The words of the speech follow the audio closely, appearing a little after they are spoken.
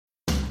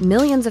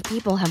Millions of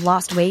people have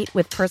lost weight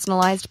with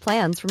personalized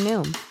plans from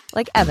Noom.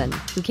 Like Evan,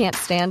 who can't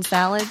stand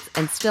salads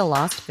and still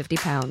lost 50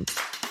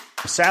 pounds.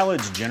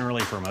 Salads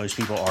generally for most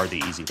people are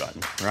the easy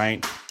button,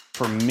 right?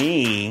 For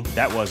me,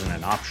 that wasn't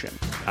an option.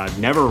 I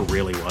never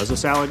really was a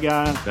salad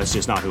guy. That's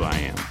just not who I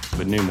am.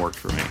 But Noom worked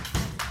for me.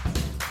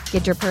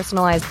 Get your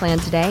personalized plan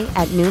today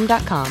at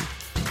Noom.com.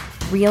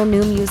 Real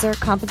Noom user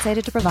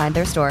compensated to provide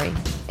their story.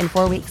 In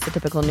 4 weeks, the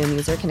typical Noom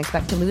user can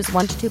expect to lose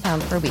 1 to 2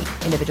 pounds per week.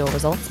 Individual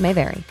results may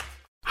vary.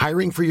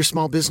 Hiring for your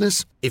small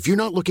business? If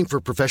you're not looking for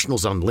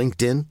professionals on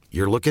LinkedIn,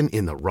 you're looking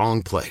in the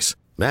wrong place.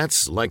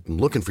 That's like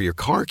looking for your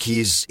car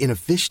keys in a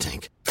fish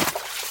tank.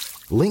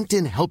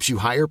 LinkedIn helps you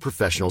hire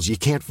professionals you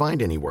can't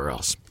find anywhere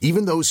else,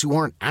 even those who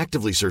aren't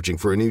actively searching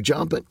for a new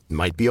job but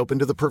might be open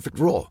to the perfect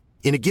role.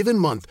 In a given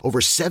month, over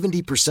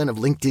 70%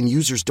 of LinkedIn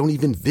users don't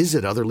even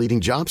visit other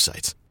leading job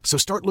sites. So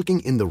start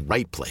looking in the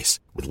right place.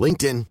 With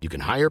LinkedIn, you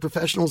can hire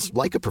professionals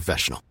like a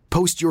professional.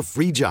 Post your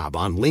free job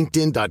on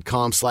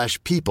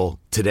linkedin.com/people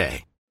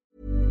today.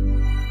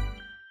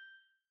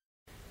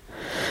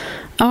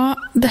 Ja,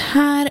 det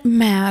här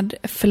med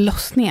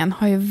förlossningen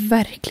har ju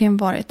verkligen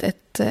varit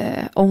ett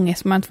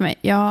ångestmoment för mig.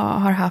 Jag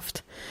har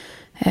haft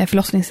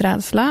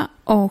förlossningsrädsla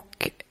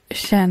och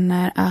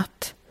känner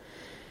att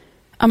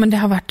men det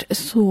har varit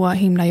så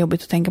himla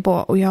jobbigt att tänka på.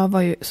 Och jag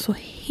var ju så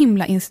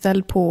himla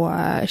inställd på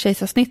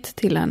kejsarsnitt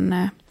till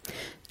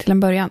en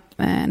början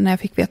när jag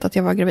fick veta att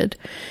jag var gravid.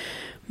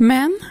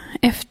 Men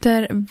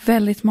efter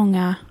väldigt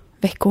många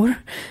veckor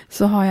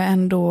så har jag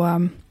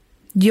ändå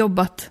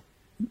jobbat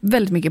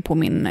väldigt mycket på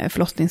min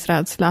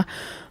förlossningsrädsla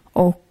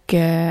och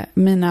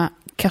mina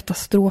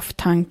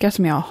katastroftankar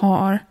som jag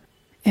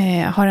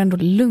har ändå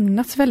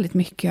lugnats väldigt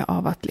mycket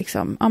av att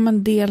liksom,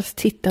 dels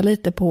titta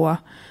lite på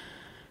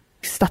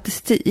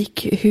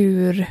statistik,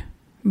 hur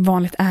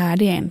vanligt är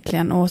det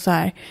egentligen, och så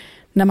här,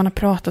 när man har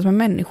pratat med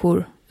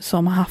människor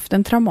som har haft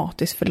en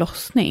traumatisk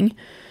förlossning,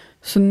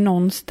 så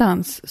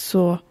någonstans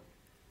så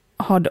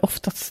har det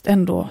oftast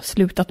ändå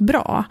slutat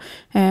bra.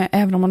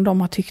 Även om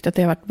de har tyckt att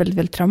det har varit väldigt,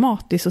 väldigt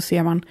traumatiskt, så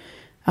ser man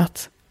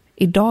att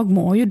idag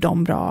mår ju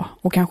de bra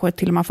och kanske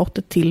till och med fått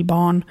ett till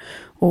barn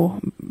och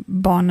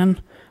barnen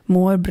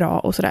mår bra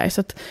och sådär.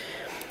 Så att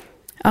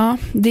ja,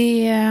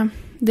 det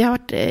har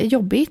varit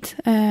jobbigt,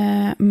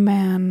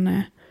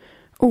 men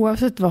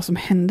oavsett vad som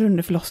händer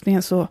under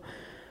förlossningen så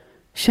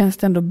känns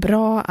det ändå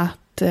bra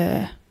att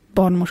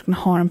barnmorskorna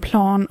har en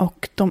plan,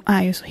 och de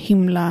är ju så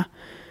himla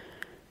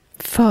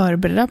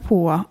förberedda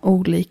på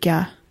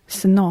olika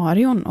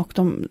scenarion, och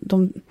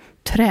de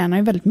tränar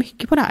ju väldigt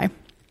mycket på det här.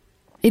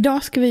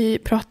 Idag ska vi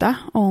prata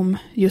om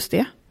just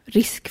det,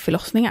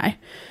 riskförlossningar.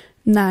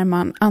 När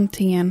man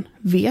antingen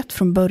vet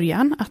från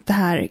början att det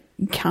här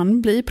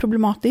kan bli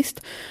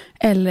problematiskt,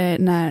 eller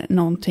när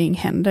någonting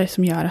händer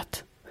som gör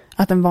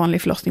att en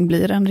vanlig förlossning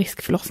blir en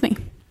riskförlossning.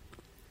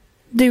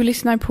 Du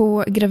lyssnar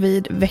på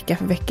Gravid vecka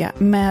för vecka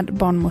med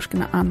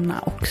barnmorskorna Anna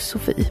och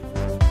Sofie.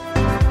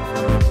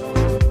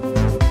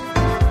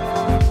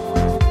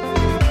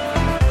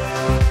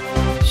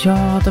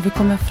 Ja, då vi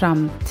kommer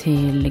fram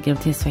till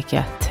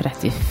graviditetsvecka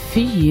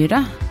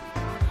 34.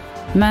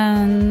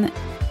 Men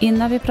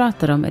innan vi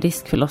pratar om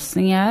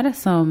riskförlossningar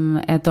som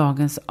är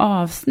dagens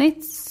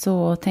avsnitt,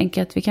 så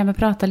tänker jag att vi kan väl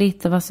prata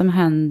lite vad som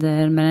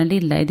händer med den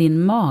lilla i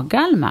din mage,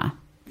 Alma.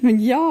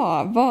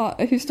 Ja,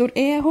 hur stor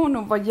är hon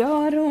och vad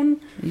gör hon?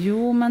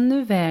 Jo, men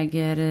nu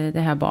väger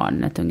det här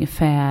barnet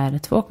ungefär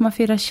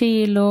 2,4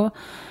 kilo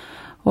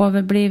och har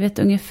väl blivit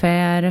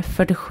ungefär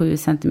 47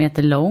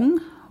 centimeter lång.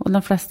 Och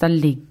de flesta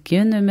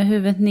ligger nu med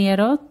huvudet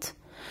neråt.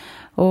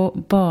 Och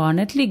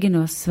barnet ligger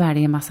nu och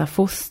sväljer en massa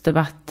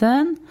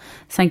fostervatten.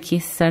 Sen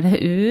kissar det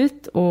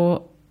ut.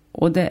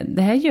 Och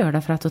det här gör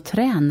det för att då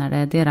tränar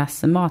det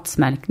deras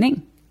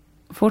matsmältning.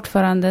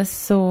 Fortfarande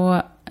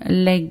så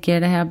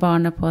lägger det här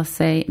barnet på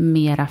sig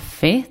mera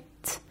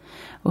fett.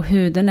 Och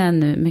huden är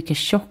nu mycket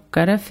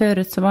tjockare.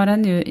 Förut så var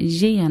den ju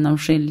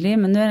genomskinlig,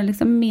 men nu är den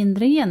liksom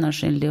mindre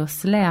genomskinlig och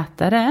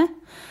slätare.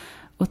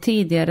 Och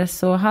tidigare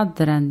så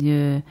hade den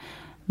ju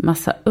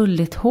massa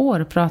ulligt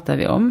hår, pratar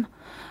vi om.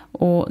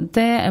 Och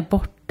det är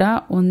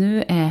borta, och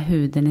nu är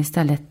huden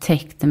istället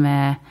täckt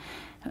med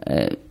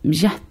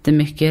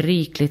jättemycket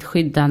rikligt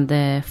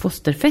skyddande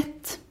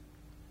fosterfett.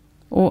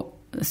 Och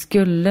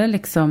skulle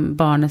liksom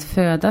barnet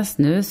födas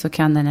nu, så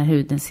kan den här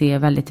huden se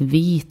väldigt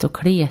vit och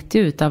kletig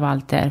ut av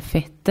allt det här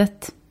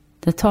fettet.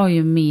 Det tar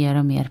ju mer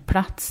och mer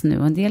plats nu,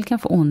 och en del kan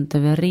få ont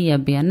över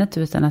revbenet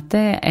utan att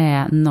det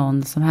är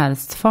någon som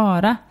helst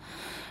fara.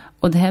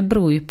 Och det här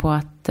beror ju på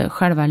att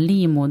själva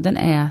livmodern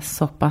är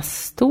så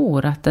pass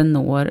stor att den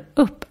når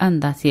upp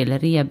ända till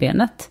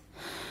revbenet.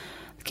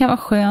 Det kan vara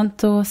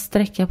skönt att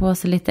sträcka på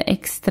sig lite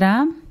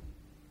extra.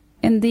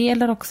 En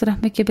del har också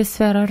rätt mycket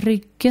besvär av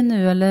ryggen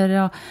nu,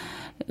 eller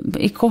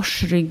i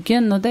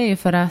korsryggen. Och det är ju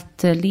för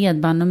att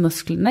ledband och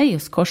musklerna i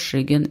just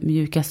korsryggen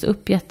mjukas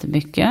upp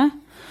jättemycket.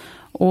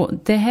 Och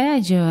det här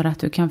gör att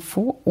du kan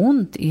få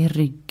ont i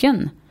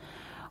ryggen.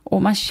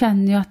 Och man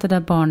känner ju att det där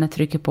barnet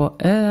trycker på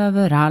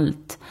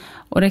överallt.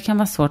 Och det kan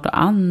vara svårt att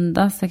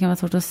andas, det kan vara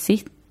svårt att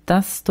sitta.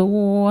 sitta,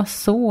 stå,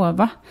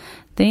 sova.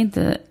 Det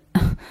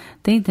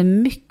är inte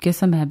mycket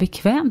som är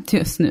bekvämt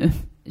just nu.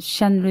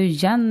 Känner du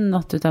igen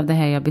något av det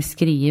här jag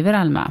beskriver,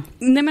 Alma?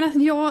 Nej, men alltså,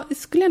 jag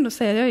skulle ändå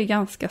säga att jag är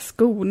ganska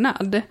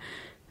skonad.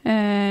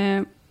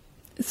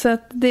 Så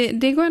att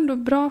det går ändå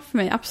bra för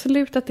mig.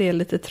 Absolut att det är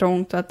lite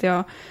trångt och att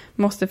jag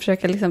måste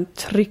försöka liksom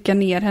trycka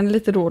ner henne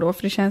lite då och då.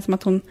 För det känns som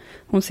att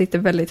hon sitter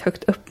väldigt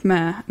högt upp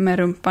med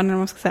rumpan, eller vad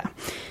man ska säga.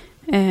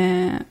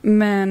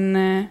 Men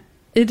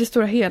i det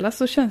stora hela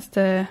så känns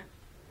det...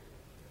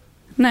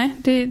 Nej,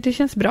 det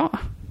känns bra.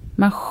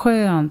 Men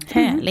skönt.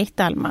 Härligt,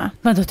 Alma.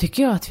 Men då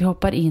tycker jag att vi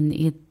hoppar in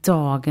i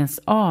dagens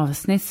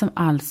avsnitt som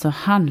alltså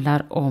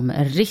handlar om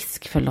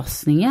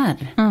riskförlossningar.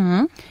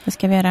 Det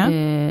ska vi göra.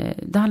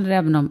 Det handlar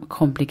även om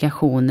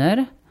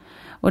komplikationer.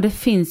 Och det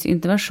finns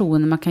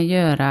interventioner man kan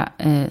göra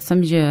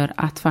som gör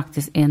att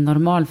faktiskt en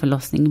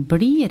normalförlossning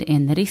blir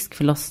en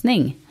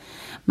riskförlossning.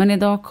 Men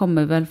idag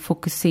kommer vi väl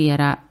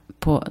fokusera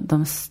på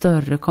de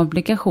större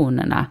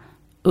komplikationerna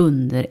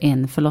under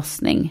en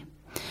förlossning.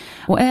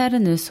 Och är det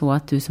nu så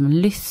att du som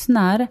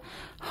lyssnar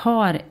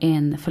har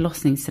en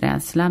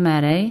förlossningsrädsla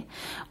med dig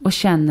och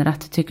känner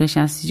att du tycker det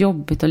känns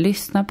jobbigt att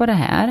lyssna på det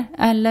här,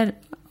 eller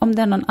om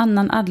det är någon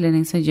annan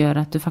anledning som gör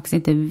att du faktiskt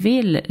inte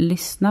vill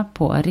lyssna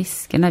på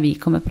riskerna vi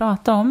kommer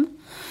prata om,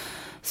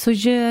 så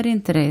gör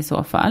inte det i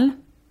så fall.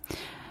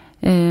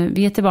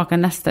 Vi är tillbaka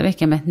nästa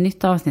vecka med ett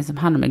nytt avsnitt som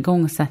handlar om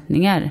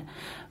igångsättningar.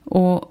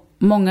 Och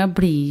många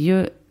blir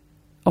ju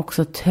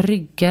också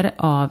tryggare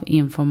av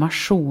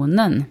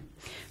informationen.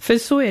 För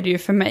så är det ju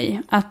för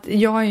mig. Att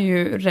jag är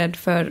ju rädd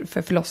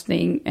för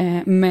förlossning.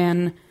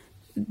 Men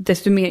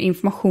desto mer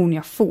information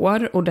jag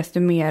får och desto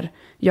mer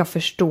jag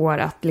förstår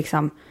att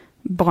liksom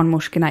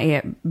barnmorskorna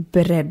är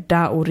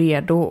beredda och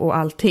redo och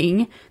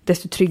allting,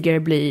 desto tryggare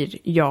blir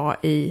jag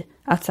i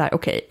att så här,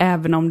 okej,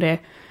 även om det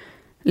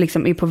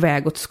liksom är på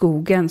väg åt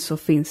skogen så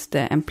finns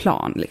det en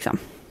plan liksom.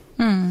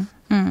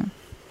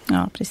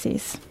 Ja,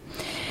 precis.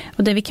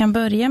 Och det vi kan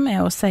börja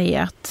med att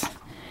säga att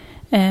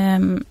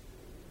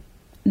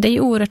det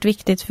är oerhört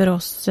viktigt för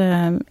oss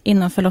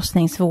inom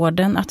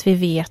förlossningsvården att vi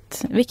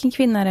vet vilken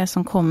kvinna det är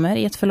som kommer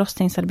i ett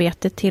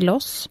förlossningsarbete till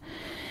oss.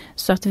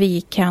 Så att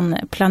vi kan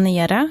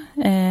planera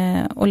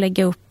och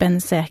lägga upp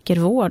en säker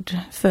vård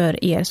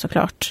för er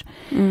såklart.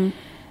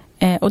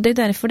 Och det är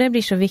därför det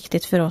blir så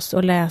viktigt för oss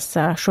att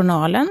läsa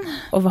journalen.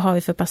 Och vad har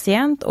vi för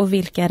patient och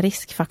vilka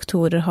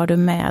riskfaktorer har du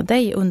med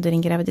dig under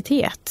din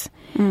graviditet.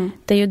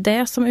 Det är ju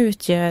det som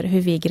utgör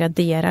hur vi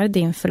graderar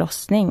din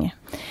förlossning.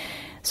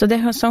 Så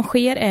det som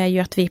sker är ju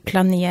att vi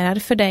planerar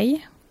för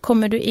dig.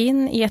 Kommer du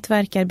in i ett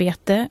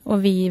verkarbete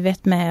och vi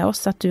vet med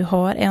oss att du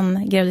har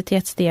en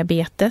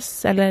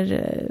graviditetsdiabetes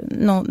eller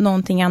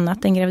någonting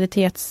annat, en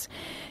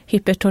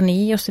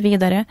graviditetshypertoni och så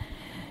vidare.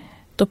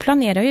 Då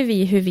planerar ju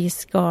vi hur vi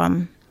ska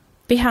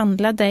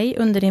behandla dig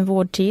under din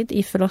vårdtid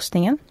i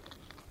förlossningen.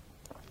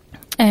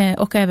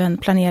 Och även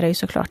planerar ju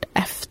såklart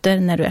efter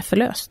när du är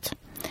förlöst.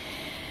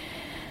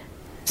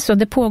 Så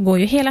det pågår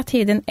ju hela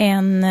tiden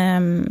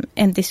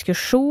en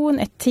diskussion,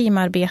 ett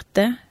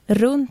teamarbete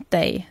runt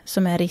dig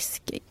som är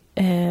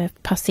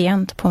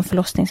riskpatient på en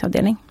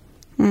förlossningsavdelning.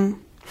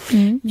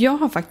 Jag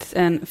har faktiskt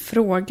en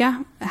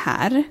fråga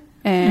här.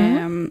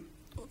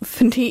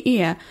 För det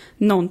är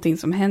någonting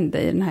som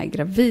hände i den här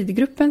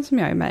gravidgruppen som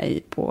jag är med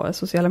i på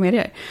sociala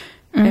medier.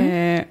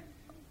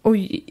 Och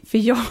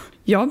för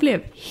jag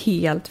blev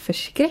helt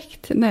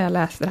förskräckt när jag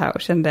läste det här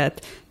och kände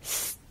att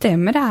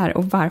stämmer det här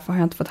och varför har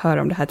jag inte fått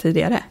höra om det här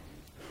tidigare?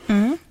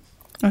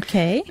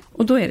 Okej.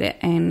 Och då är det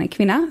en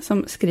kvinna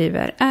som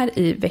skriver, är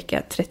i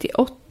vecka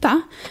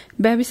 38.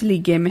 Bebis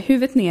ligger med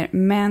huvudet ner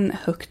men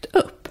högt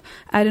upp.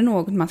 Är det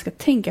något man ska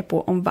tänka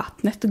på om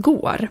vattnet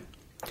går?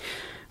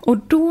 Och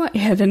då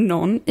är det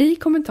någon i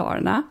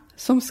kommentarerna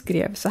som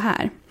skrev så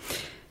här.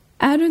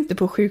 Är du inte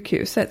på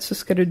sjukhuset så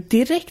ska du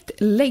direkt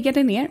lägga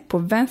dig ner på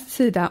vänster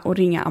sida och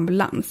ringa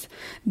ambulans.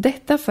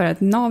 Detta för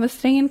att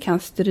navelsträngen kan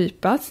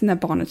strypas när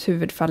barnets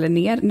huvud faller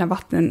ner när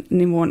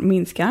vattennivån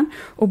minskar.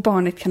 Och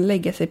barnet kan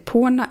lägga sig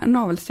på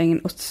navelsträngen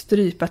och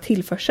strypa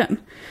tillförseln.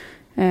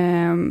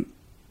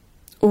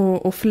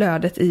 Och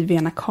flödet i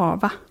vena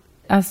cava.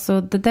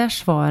 Alltså det där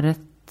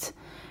svaret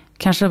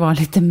kanske var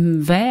lite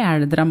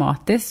väl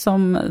dramatiskt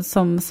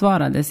som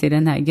svarades i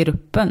den här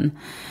gruppen.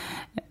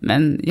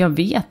 Men jag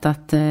vet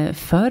att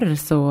förr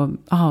så,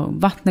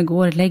 vattnet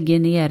går, lägger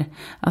ner.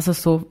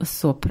 Alltså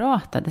så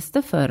pratades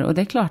det förr. Och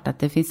det är klart att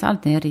det finns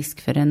alltid en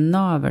risk för en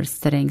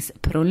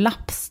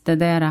navelsträngsprolaps. Det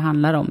där det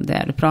handlar om,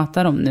 det du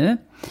pratar om nu.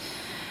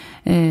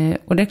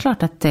 Och det är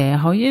klart att det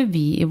har ju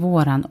vi i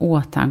våran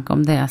åtanke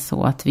om det är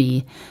så att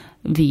vi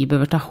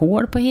behöver ta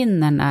hål på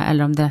hinnorna.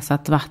 Eller om det är så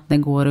att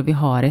vattnet går och vi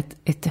har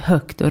ett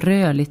högt och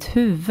rörligt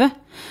huvud.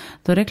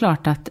 Då är det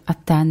klart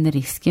att den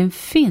risken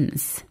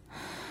finns.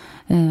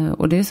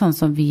 Och det är sånt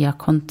som vi har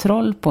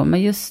kontroll på.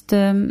 Men just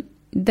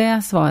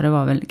det svaret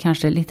var väl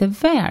kanske lite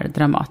väl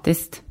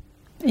dramatiskt.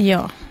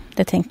 Ja,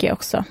 det tänker jag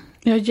också.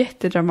 Ja,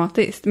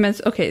 jättedramatiskt. Men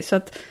okej, så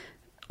att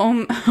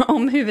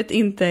om huvudet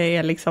inte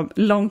är liksom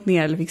långt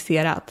ner eller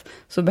fixerat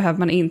så behöver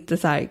man inte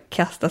så här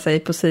kasta sig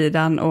på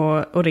sidan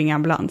och ringa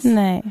ambulans.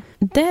 Nej,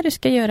 det du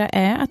ska göra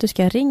är att du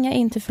ska ringa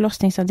in till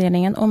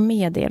förlossningsavdelningen och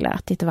meddela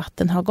att ditt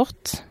vatten har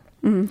gått.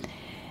 Mm.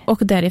 Och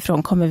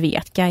därifrån kommer vi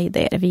att guida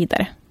er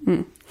vidare.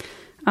 Mm.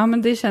 Ja,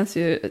 men det känns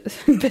ju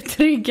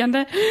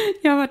betryggande.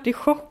 Jag har varit i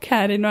chock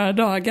här i några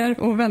dagar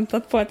och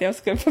väntat på att jag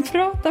skulle få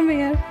prata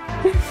med er.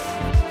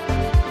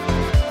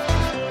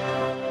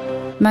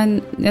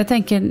 Men jag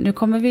tänker, nu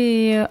kommer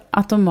vi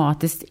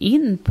automatiskt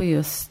in på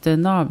just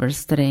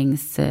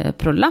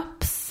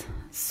navelsträngsprolaps.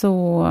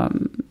 Så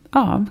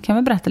ja, kan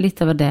vi berätta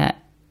lite vad det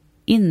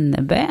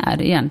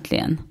innebär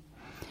egentligen.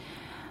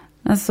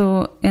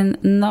 Alltså en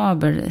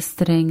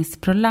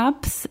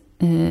navelsträngsprolaps,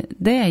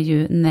 det är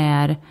ju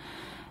när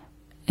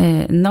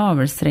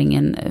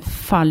navelsträngen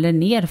faller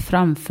ner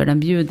framför den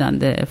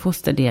bjudande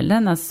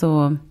fosterdelen.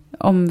 Alltså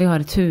om vi har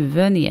ett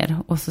huvud ner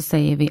och så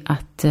säger vi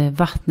att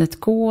vattnet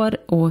går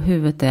och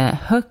huvudet är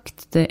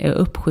högt, det är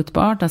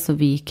uppskjutbart, alltså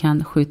vi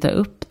kan skjuta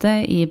upp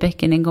det i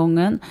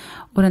bäckeningången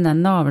och den där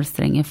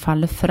navelsträngen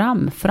faller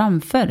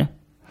framför.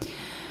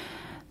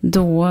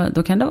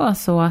 Då kan det vara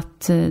så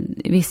att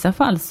i vissa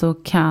fall så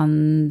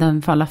kan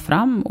den falla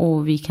fram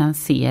och vi kan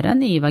se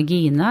den i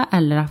vagina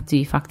eller att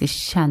vi faktiskt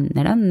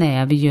känner den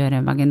när vi gör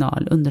en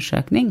vaginal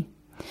undersökning.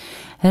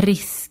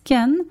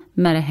 Risken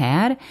med det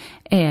här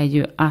är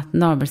ju att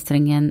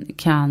navelsträngen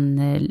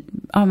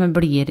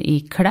blir i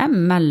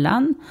kläm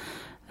mellan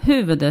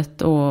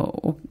huvudet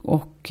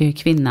och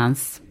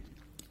kvinnans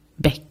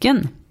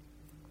bäcken.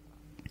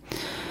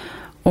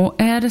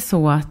 Och är det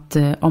så att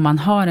om man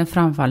har en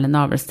framfallen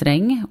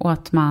navelsträng och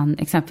att man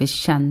exempelvis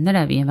känner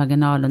det vid en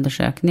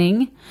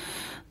vaginalundersökning,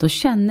 då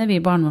känner vi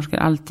barnmorskor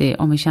alltid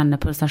om vi känner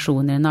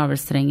pulsationer i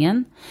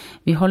navelsträngen.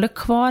 Vi håller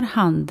kvar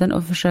handen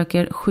och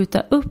försöker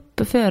skjuta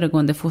upp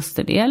föregående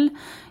fosterdel,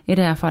 i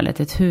det här fallet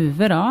ett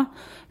huvud då,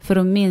 för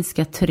att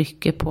minska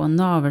trycket på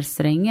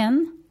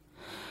navelsträngen.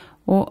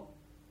 Och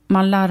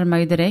man larmar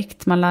ju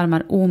direkt, man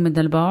larmar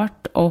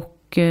omedelbart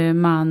och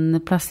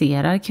man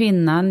placerar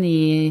kvinnan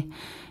i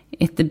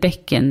ett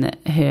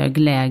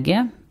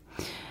bäckenhögläge.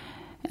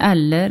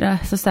 Eller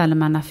så ställer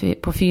man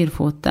på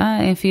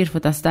en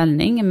fyrfota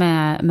ställning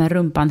med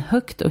rumpan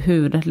högt och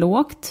huvudet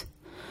lågt.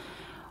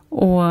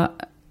 Och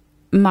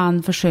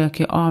man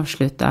försöker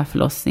avsluta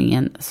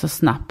förlossningen så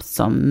snabbt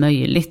som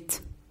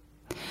möjligt.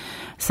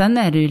 Sen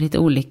är det ju lite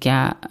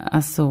olika,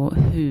 alltså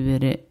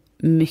hur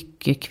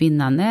mycket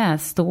kvinnan är.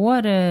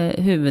 Står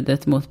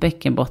huvudet mot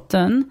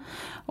bäckenbotten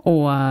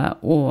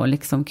och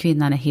liksom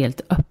kvinnan är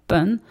helt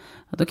öppen,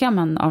 då kan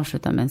man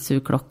avsluta med en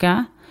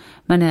sugklocka.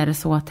 Men är det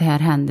så att det här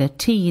händer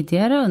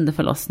tidigare under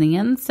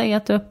förlossningen, säg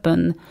att du är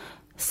öppen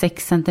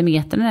 6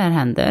 centimeter när det här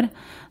händer,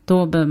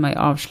 då behöver man ju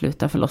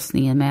avsluta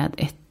förlossningen med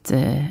ett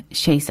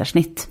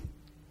kejsarsnitt.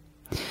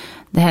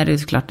 Det här är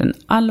såklart en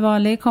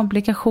allvarlig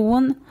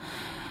komplikation,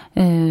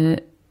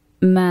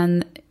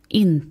 men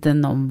inte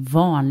någon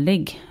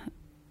vanlig.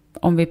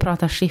 Om vi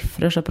pratar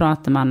siffror så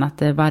pratar man att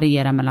det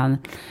varierar mellan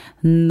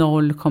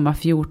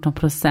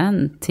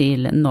 0,14%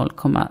 till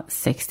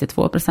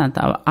 0,62%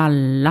 av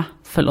alla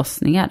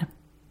förlossningar.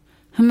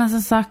 Men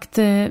som sagt,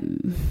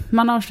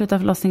 man avslutar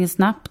förlossningen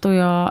snabbt och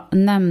jag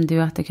nämnde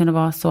ju att det kunde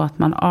vara så att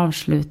man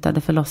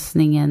avslutade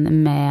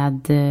förlossningen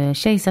med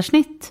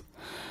kejsarsnitt.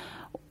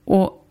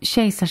 Och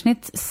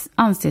kejsarsnitt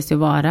anses ju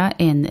vara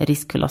en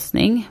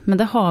riskförlossning, men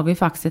det har vi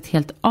faktiskt ett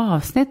helt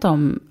avsnitt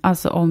om,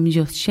 alltså om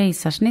just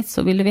kejsarsnitt.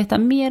 Så vill du veta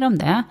mer om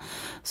det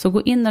så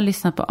gå in och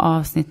lyssna på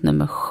avsnitt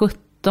nummer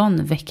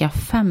 17, vecka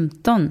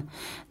 15,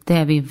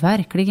 där vi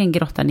verkligen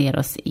grottar ner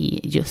oss i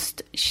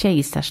just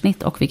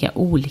kejsarsnitt och vilka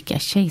olika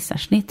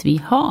kejsarsnitt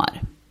vi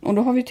har. Och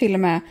då har vi till och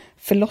med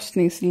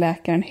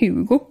förlossningsläkaren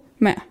Hugo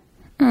med.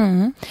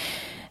 Mm.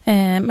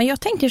 Men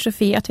jag tänker,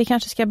 Sofie, att vi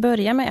kanske ska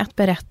börja med att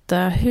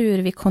berätta hur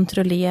vi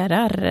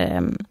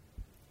kontrollerar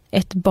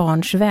ett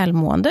barns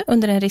välmående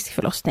under en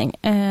riskförlossning.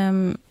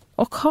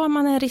 Och har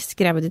man en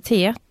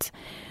riskgraviditet,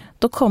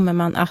 då kommer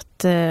man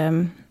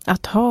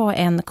att ha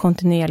en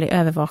kontinuerlig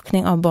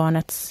övervakning av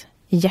barnets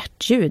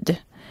hjärtljud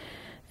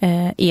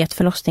i ett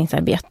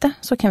förlossningsarbete,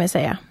 så kan vi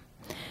säga.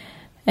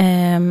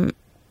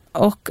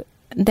 Och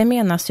det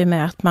menas ju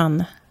med att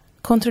man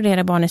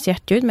kontrollerar barnets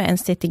hjärtljud med en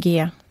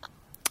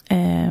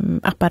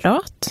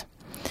CTG-apparat.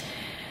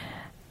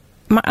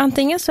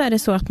 Antingen så är det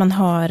så att man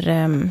har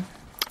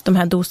de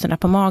här doserna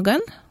på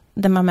magen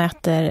där man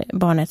mäter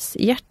barnets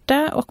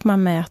hjärta och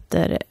man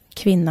mäter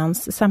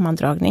kvinnans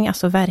sammandragning,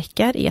 alltså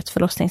verkar i ett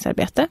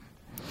förlossningsarbete.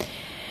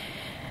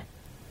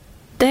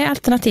 Det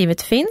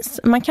alternativet finns.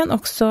 Man kan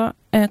också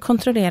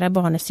kontrollera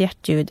barnets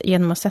hjärtljud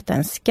genom att sätta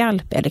en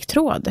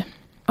skalpelektrod.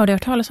 Har du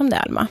hört talas om det,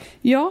 Alma?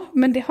 Ja,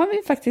 men det har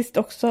vi faktiskt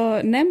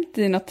också nämnt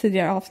i något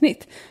tidigare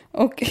avsnitt.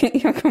 Och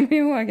jag kommer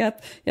ihåg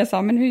att jag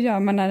sa, men hur gör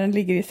man när den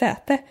ligger i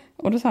säte?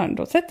 Och då sa den,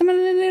 då sätter man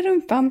den i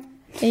rumpan.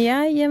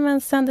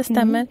 Jajamensan, det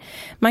stämmer.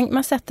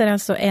 Man sätter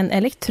alltså en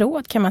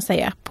elektrod, kan man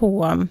säga,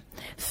 på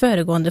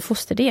föregående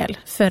fosterdel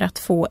för att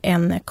få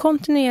en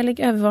kontinuerlig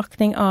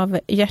övervakning av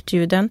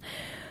hjärtljuden.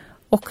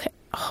 Och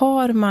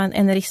har man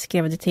en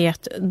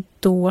riskgraviditet,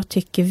 då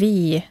tycker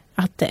vi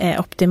att det är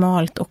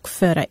optimalt att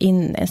föra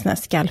in en sån här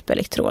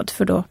skalpelektrod,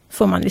 för då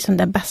får man liksom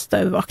den bästa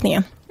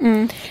övervakningen.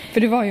 För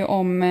det var ju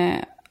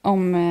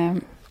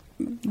om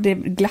det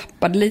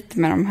glappade lite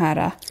med de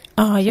här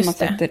just som man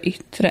sätter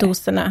yttre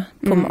doserna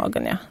på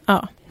magen.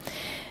 Ja.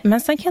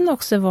 Men sen kan det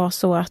också vara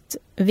så att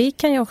vi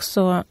kan ju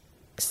också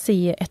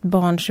se ett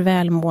barns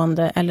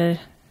välmående eller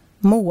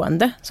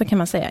mående, så kan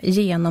man säga,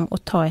 genom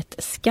att ta ett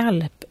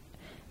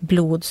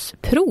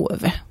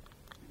skalpblodsprov.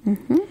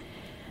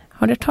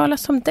 Har du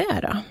talat om det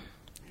då?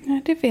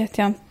 Nej, det vet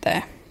jag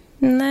inte.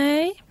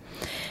 Nej.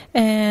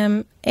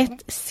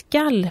 Ett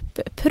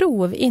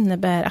skalpprov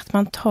innebär att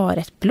man tar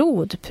ett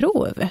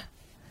blodprov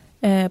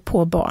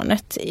på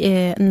barnet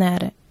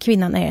när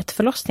kvinnan är i ett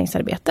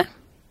förlossningsarbete.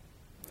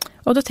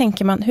 Och då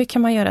tänker man, hur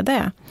kan man göra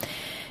det?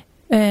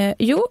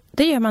 Jo,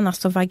 det gör man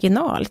alltså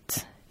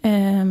vaginalt.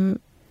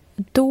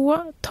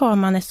 Då tar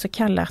man ett så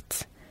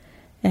kallat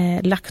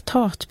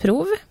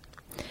laktatprov.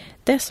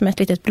 Det är som ett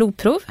litet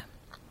blodprov.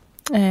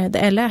 Det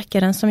är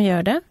läkaren som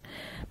gör det.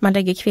 Man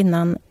lägger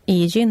kvinnan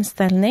i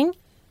gynställning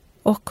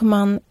och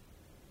man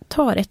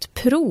tar ett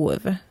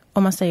prov,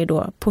 om man säger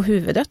då, på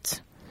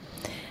huvudet.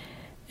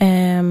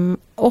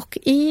 Och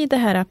i det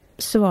här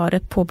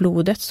svaret på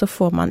blodet så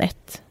får man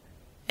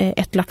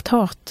ett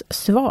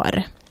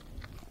laktatsvar.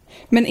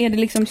 Men är det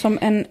liksom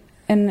som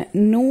en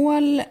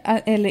nål,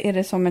 eller är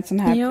det som ett sån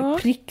här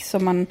prick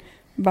som man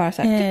bara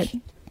så här...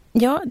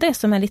 Ja, det är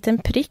som en liten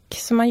prick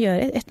som man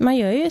gör. Man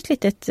gör ju ett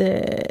litet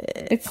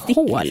stick,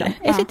 hål. liksom.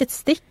 Ett litet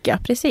stick, ja,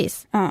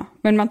 precis. Ja,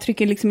 men man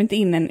trycker liksom inte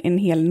in en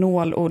hel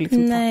nål och liksom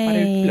tappar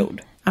ut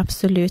blod?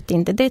 Absolut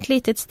inte. Det är ett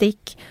litet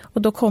stick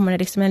och då kommer det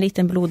liksom en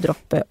liten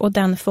bloddroppe och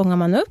den fångar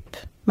man upp.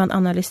 Man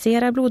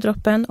analyserar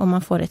bloddroppen och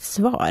man får ett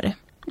svar.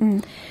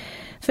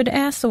 För det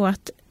är så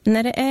att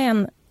när det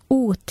är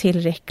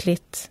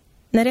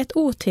ett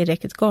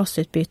otillräckligt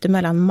gasutbyte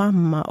mellan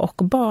mamma och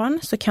barn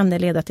så kan det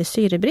leda till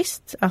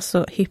syrebrist,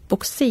 alltså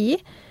hypoxi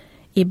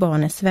i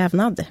barnets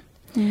vävnad.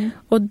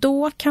 Och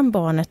då kan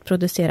barnet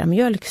producera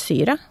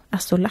mjölksyra,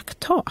 alltså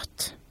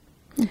laktat.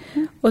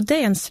 Och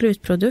det är en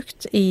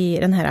slutprodukt i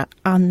den här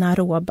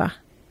anaeroba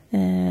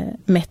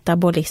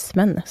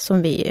metabolismen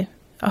som vi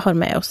har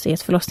med oss i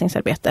ett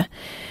förlossningsarbete.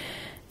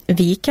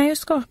 Vi kan ju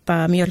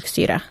skapa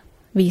mjölksyra,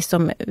 vi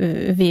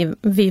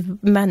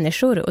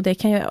människor, och det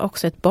kan ju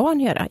också ett barn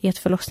göra i ett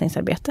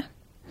förlossningsarbete.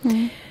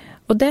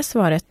 Och det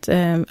svaret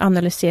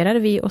analyserar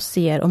vi och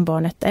ser om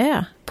barnet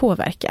är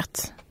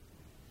påverkat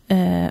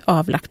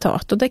av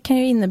laktat. Och det kan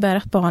ju innebära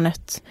att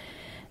barnet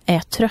är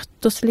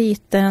trött och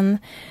sliten,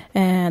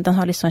 den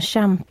har liksom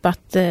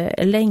kämpat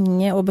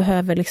länge och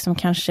behöver liksom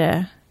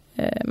kanske,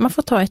 man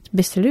får ta ett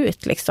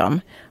beslut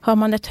liksom. Har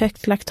man ett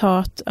högt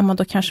laktat,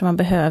 då kanske man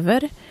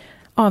behöver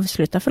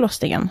avsluta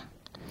förlossningen.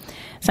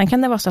 Sen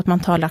kan det vara så att man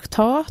tar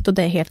laktat och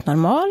det är helt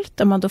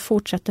normalt. Om man då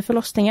fortsätter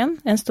förlossningen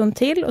en stund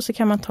till och så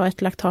kan man ta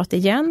ett laktat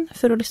igen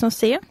för att liksom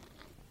se.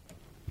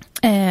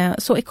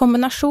 Så i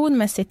kombination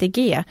med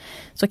CTG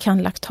så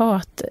kan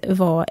laktat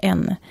vara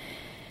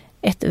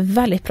ett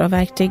väldigt bra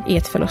verktyg i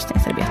ett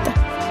förlossningsarbete.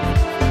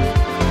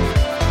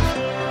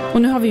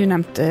 Och nu har vi ju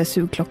nämnt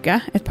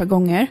sugklocka ett par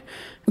gånger.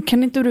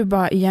 Kan inte du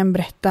bara igen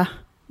berätta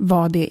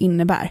vad det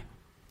innebär?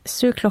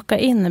 Sugklocka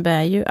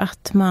innebär ju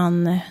att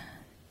man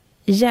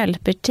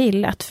hjälper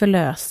till att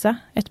förlösa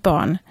ett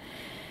barn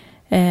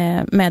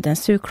med en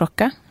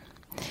sugklocka.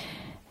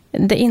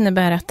 Det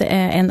innebär att det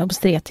är en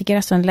obstetriker,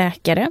 alltså en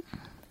läkare,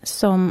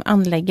 som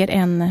anlägger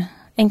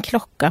en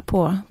klocka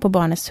på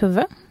barnets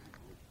huvud.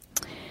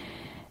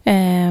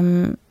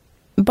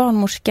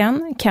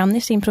 Barnmorskan kan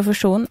i sin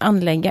profession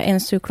anlägga en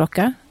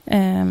sugklocka.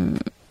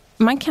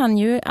 Man kan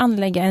ju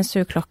anlägga en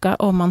sugklocka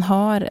om man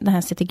har den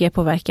här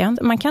CTG-påverkan.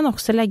 Man kan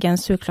också lägga en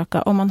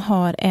sugklocka om man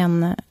har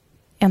en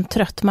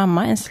trött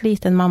mamma, en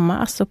sliten mamma,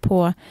 alltså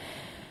på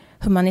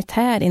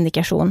humanitär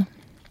indikation.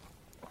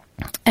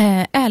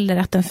 Eller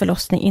att en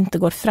förlossning inte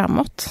går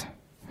framåt.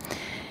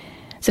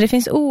 Så det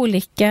finns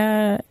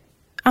olika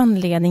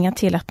anledningar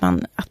till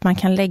att man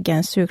kan lägga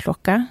en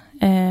sugklocka.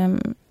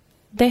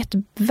 Det är ett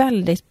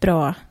väldigt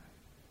bra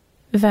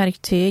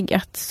verktyg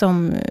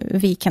som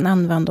vi kan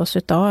använda oss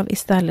utav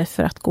istället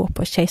för att gå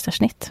på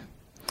kejsarsnitt.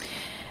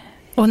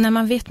 Och när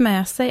man vet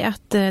med sig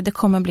att det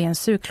kommer bli en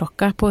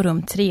sugklocka på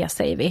rum 3,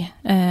 säger vi.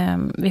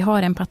 Vi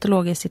har en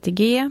patologisk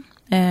CTG.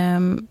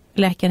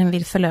 Läkaren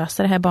vill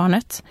förlösa det här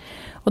barnet.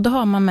 Och då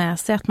har man med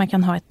sig att man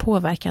kan ha ett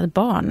påverkat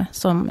barn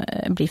som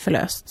blir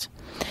förlöst.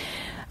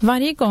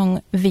 Varje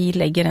gång vi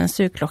lägger en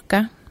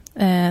sugklocka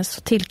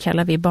så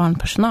tillkallar vi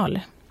barnpersonal.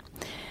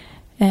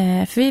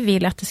 För vi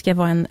vill att det ska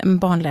vara en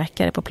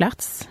barnläkare på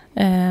plats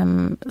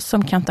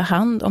som kan ta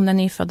hand om det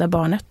nyfödda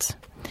barnet.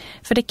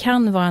 För det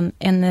kan vara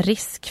en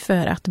risk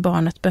för att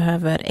barnet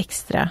behöver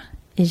extra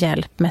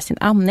hjälp med sin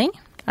amning,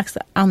 alltså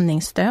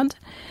andningsstöd,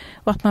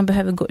 och att man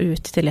behöver gå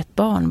ut till ett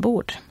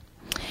barnbord.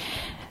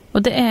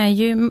 Och det är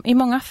ju i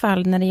många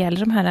fall när det gäller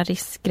de här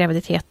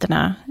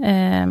riskgraviditeterna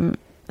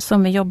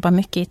som vi jobbar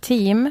mycket i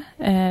team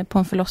på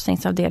en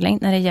förlossningsavdelning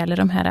när det gäller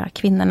de här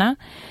kvinnorna,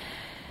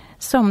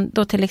 som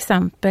då till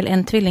exempel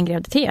en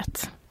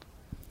tvillinggraviditet,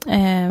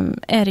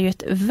 är det ju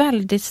ett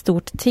väldigt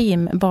stort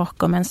team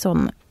bakom en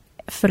sån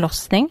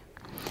förlossning.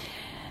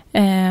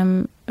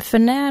 För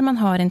när man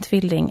har en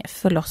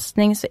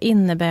tvillingförlossning så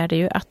innebär det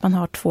ju att man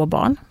har 2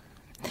 barn.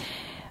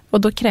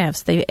 Och då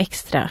krävs det ju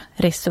extra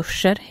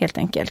resurser helt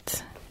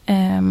enkelt.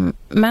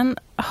 Men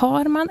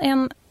har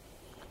man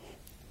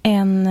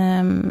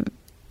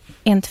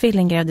en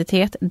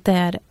tvillinggraviditet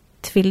där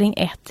tvilling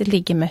 1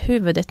 ligger med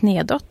huvudet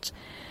nedåt,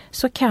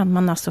 så kan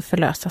man alltså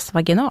förlösas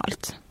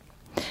vaginalt.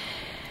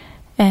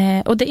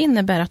 Och det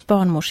innebär att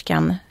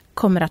barnmorskan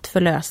kommer att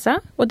förlösa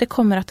och det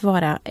kommer att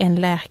vara en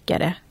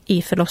läkare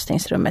i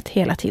förlossningsrummet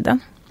hela tiden.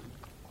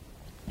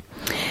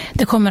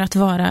 Det kommer att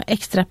vara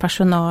extra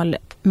personal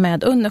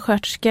med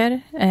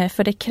undersköterskor,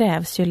 för det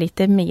krävs ju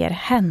lite mer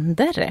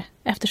händer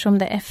eftersom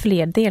det är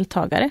fler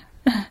deltagare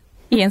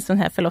i en sån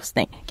här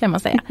förlossning, kan man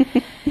säga.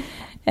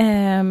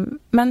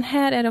 Men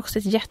här är det också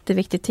ett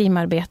jätteviktigt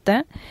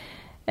teamarbete.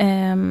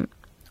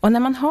 Och när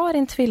man har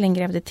en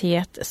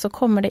tvillinggraviditet så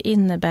kommer det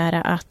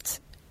innebära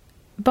att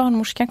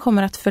barnmorskan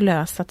kommer att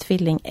förlösa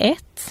tvilling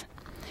 1.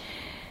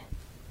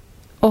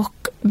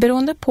 Och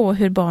beroende på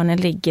hur barnen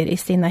ligger i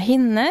sina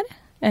hinnor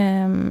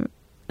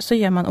så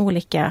gör man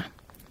olika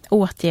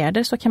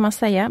åtgärder, så kan man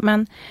säga.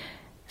 Men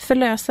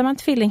förlöser man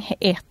tvilling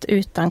 1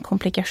 utan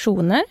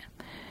komplikationer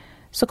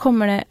så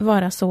kommer det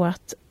vara så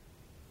att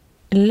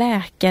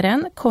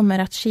läkaren kommer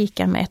att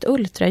kika med ett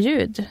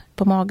ultraljud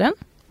på magen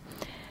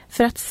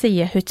för att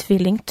se hur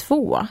tvilling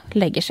 2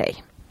 lägger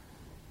sig.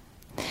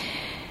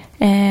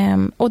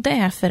 Och det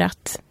är för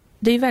att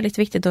det är väldigt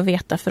viktigt att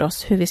veta för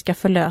oss hur vi ska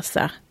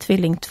förlösa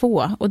tvilling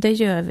 2, och det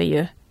gör vi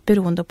ju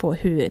beroende på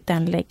hur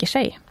den lägger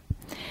sig.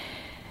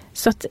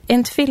 Så att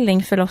en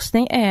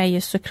tvillingförlossning är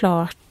ju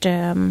såklart,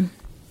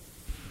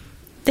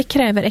 det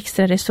kräver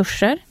extra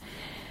resurser,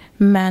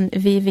 men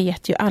vi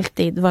vet ju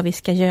alltid vad vi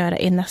ska göra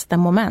i nästa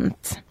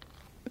moment.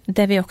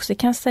 Det vi också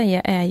kan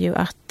säga är ju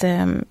att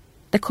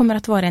det kommer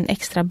att vara en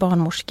extra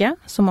barnmorska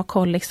som har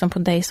koll liksom på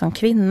dig som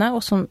kvinna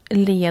och som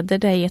leder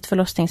dig i ett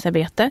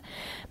förlossningsarbete,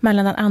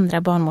 medan den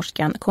andra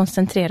barnmorskan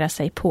koncentrerar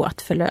sig på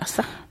att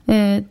förlösa.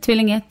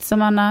 Tvilling 1,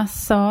 som Anna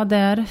sa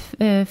där,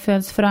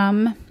 föds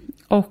fram,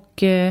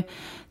 och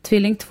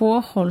tvilling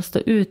 2 hålls då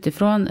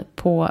utifrån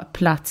på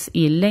plats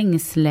i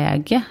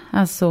längsläge.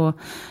 Alltså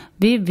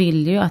vi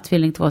vill ju att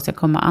tvilling 2 ska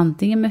komma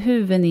antingen med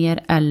huvudet ner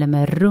eller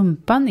med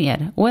rumpan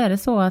ner. Och är det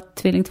så att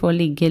tvilling 2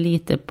 ligger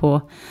lite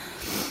på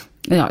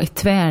i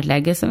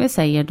tvärläge som vi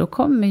säger, då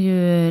kommer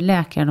ju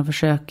läkaren att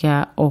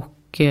försöka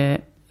och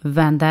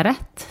vända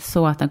rätt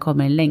så att den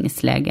kommer i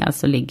längsläge,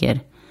 alltså ligger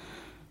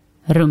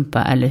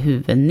rumpa eller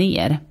huvud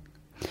ner.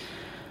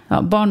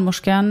 Ja,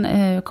 barnmorskan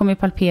kommer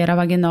palpera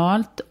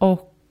vaginalt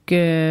och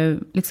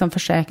liksom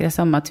försäkra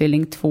sig om att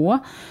tvilling 2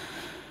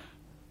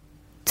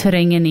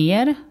 tränger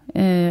ner,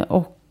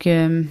 och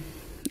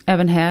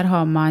även här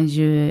har man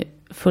ju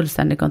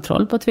fullständig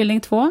kontroll på tvilling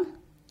 2.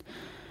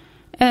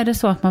 Är det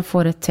så att man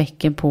får ett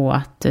tecken på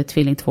att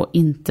tvilling 2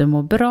 inte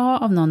mår bra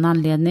av någon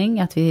anledning,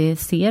 att vi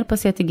ser på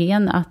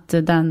CTG:n att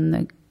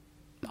den,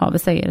 vi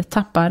säger,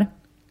 tappar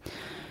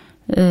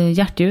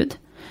hjärtljud,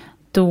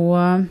 då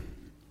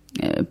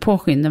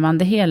påskyndar man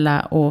det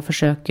hela och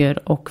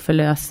försöker och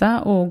förlösa,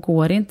 och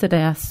går inte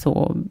det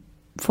så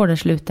får det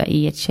sluta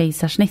i ett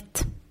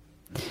kejsarsnitt.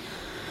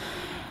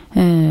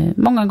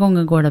 Många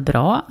gånger går det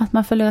bra att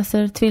man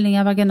förlöser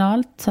tvillingar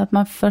vaginalt, så att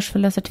man först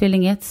förlöser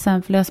tvilling 1,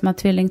 sen förlöser man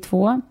tvilling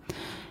 2.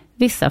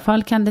 Vissa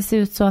fall kan det se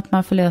ut så att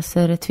man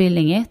förlöser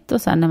tvilling 1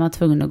 och sen är man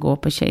tvungen att gå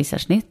på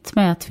kejsarsnitt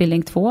med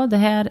tvilling 2. Det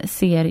här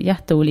ser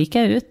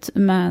jätteolika ut,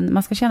 men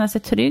man ska känna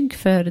sig trygg,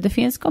 för det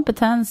finns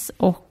kompetens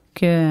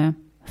och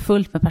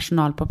fullt med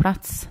personal på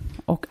plats,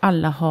 och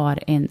alla har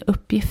en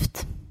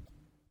uppgift.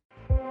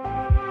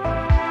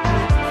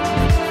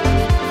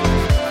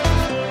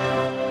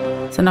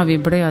 Sen har vi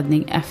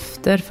blödning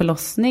efter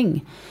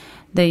förlossning.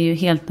 Det är ju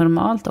helt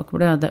normalt att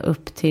blöda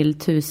upp till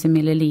 1000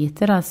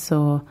 milliliter,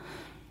 alltså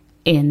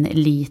 1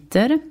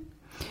 liter.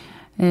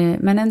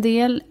 Men en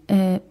del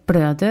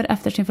blöder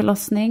efter sin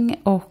förlossning,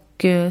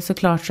 och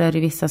såklart så är det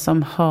vissa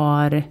som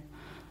har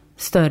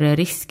större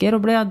risker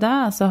att blöda.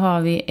 Alltså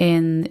har vi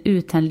en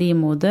uttänd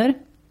livmoder,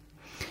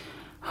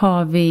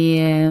 har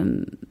vi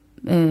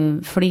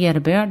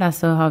flerbörd,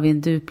 alltså har vi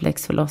en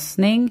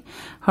duplexförlossning,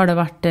 har det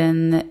varit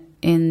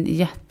en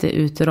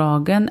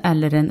jätteutdragen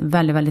eller en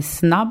väldigt, väldigt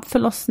snabb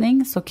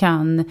förlossning, så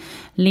kan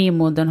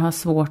livmodern ha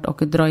svårt att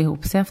dra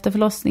ihop sig efter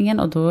förlossningen,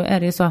 och då är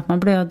det ju så att man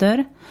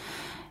blöder.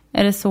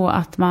 Är det så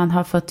att man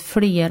har fått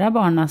flera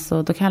barn,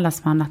 alltså, då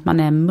kallas man att man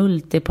är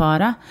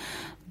multipara.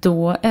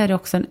 Då är det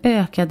också en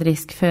ökad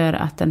risk för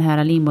att den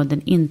här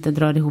livmodern inte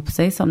drar ihop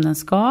sig som den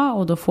ska,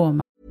 och då får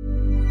man.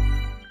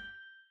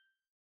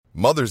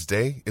 Mother's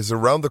Day is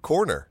around the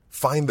corner.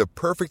 Find the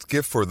perfect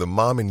gift for the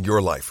mom in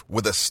your life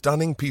with a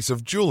stunning piece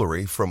of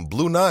jewelry from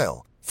Blue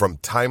Nile. From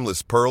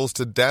timeless pearls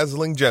to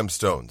dazzling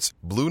gemstones,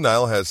 Blue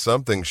Nile has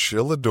something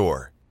she'll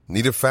adore.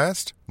 Need it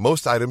fast?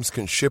 Most items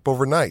can ship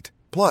overnight.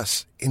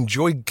 Plus,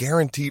 enjoy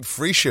guaranteed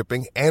free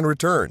shipping and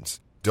returns.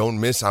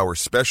 Don't miss our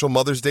special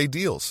Mother's Day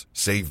deals.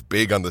 Save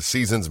big on the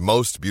season's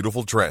most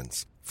beautiful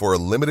trends. For a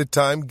limited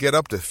time, get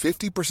up to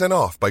 50%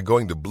 off by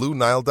going to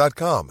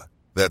BlueNile.com.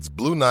 That's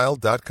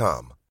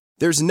BlueNile.com.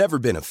 There's never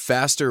been a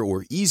faster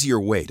or easier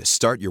way to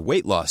start your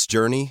weight loss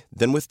journey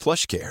than with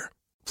PlushCare.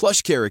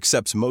 PlushCare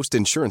accepts most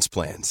insurance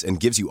plans and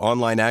gives you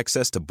online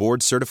access to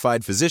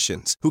board-certified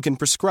physicians who can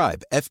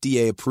prescribe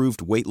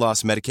FDA-approved weight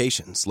loss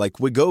medications like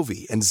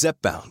Wegovy and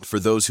Zepbound for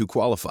those who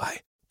qualify.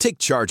 Take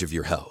charge of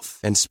your health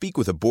and speak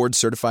with a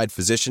board-certified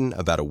physician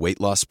about a weight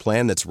loss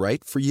plan that's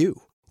right for you.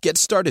 Get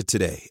started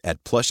today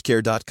at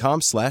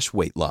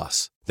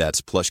plushcare.com/weightloss.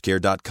 That's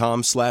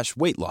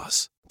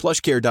plushcare.com/weightloss.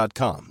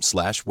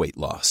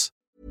 plushcare.com/weightloss.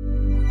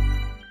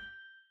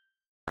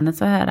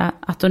 Så här,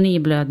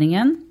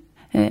 atoniblödningen.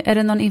 Är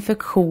det någon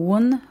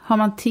infektion? Har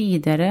man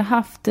tidigare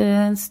haft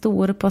en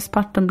stor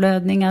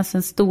postpartumblödning, alltså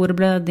en stor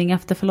blödning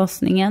efter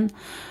förlossningen?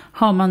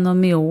 Har man någon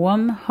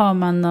myom? Har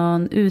man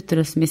någon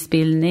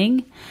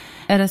uterusmissbildning?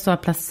 Är det så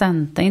att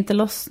placenta inte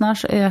lossnar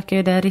så ökar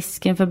ju det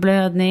risken för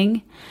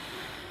blödning.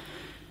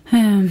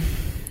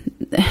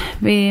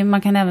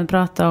 Man kan även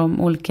prata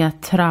om olika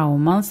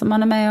trauman som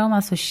man är med om.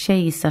 Alltså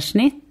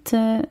kejsarsnitt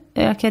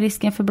ökar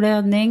risken för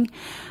blödning.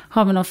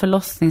 Har vi någon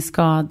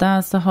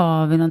förlossningsskada så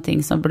har vi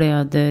någonting som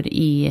blöder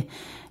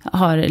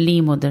har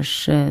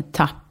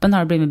livmoderstappen, har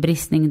det blivit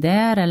bristning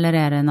där eller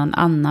är det någon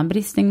annan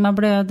bristning man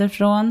blöder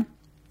från?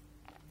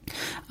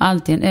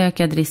 Alltid en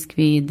ökad risk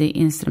vid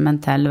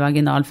instrumentell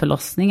vaginal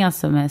förlossning,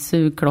 alltså med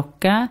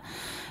sugklocka.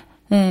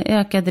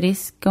 Ökad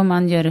risk om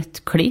man gör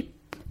ett klipp.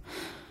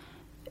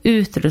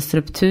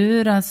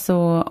 Uterusruptur, alltså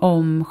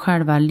om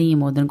själva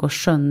livmodern går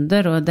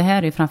sönder, och det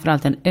här är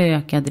framförallt en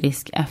ökad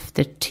risk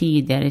efter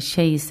tidigare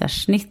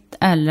kejsarsnitt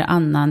eller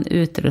annan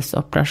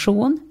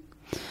uterusoperation.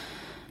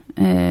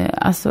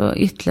 Alltså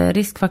ytterligare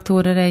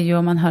riskfaktorer är ju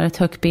om man har ett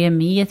högt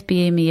BMI, ett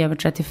BMI över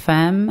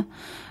 35,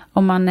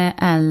 om man är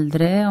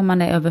äldre, om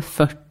man är över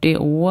 40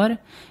 år,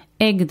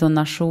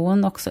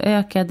 äggdonation, också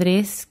ökad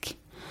risk,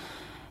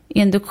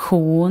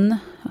 induktion,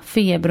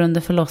 feber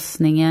under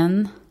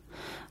förlossningen.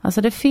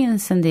 Alltså det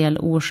finns en del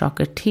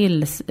orsaker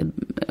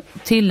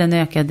till en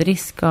ökad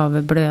risk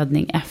av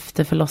blödning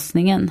efter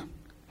förlossningen.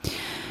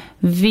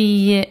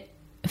 Vi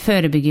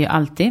förebygger ju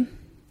alltid.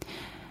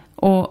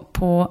 Och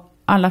på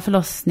alla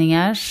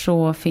förlossningar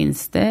så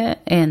finns det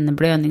en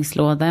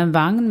blödningslåda, en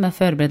vagn med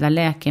förberedda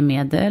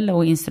läkemedel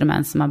och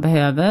instrument som man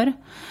behöver.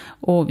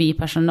 Och vi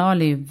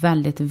personal är ju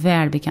väldigt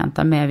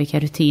välbekanta med vilka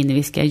rutiner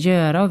vi ska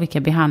göra och vilka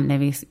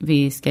behandlingar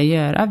vi ska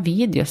göra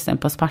vid just en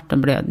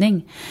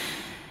postpartumblödning.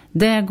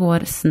 Det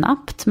går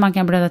snabbt, man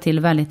kan blöda till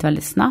väldigt,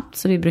 väldigt snabbt,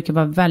 så vi brukar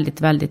vara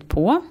väldigt, väldigt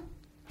på.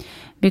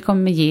 Vi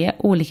kommer ge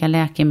olika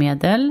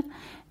läkemedel.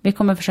 Vi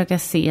kommer försöka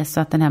se så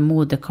att den här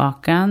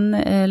moderkakan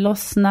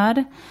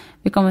lossnar.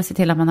 Vi kommer se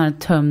till att man har en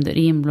tömd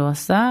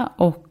urinblåsa,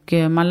 och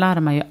man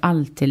larmar ju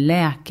alltid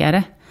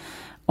läkare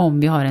om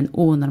vi har en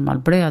onormal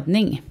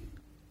blödning.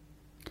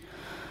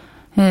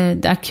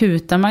 Det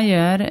akuta man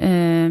gör,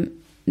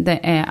 det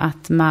är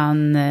att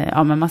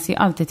man ser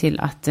alltid till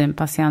att en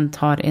patient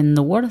har en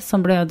nål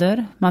som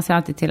blöder. Man ser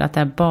alltid till att det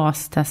här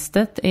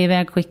bastestet är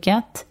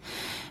ivägskickat.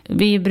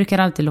 Vi brukar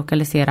alltid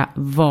lokalisera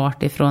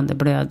vart ifrån det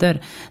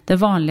blöder. Det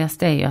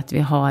vanligaste är ju att vi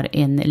har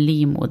en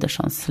livmoder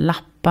som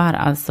slappar,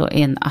 alltså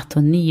en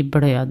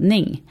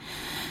atoniblödning.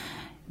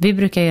 Vi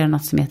brukar göra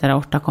något som heter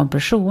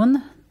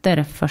aortakompression. Det är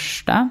det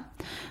första.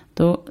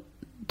 Då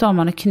tar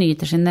man och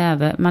knyter sin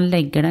näve, man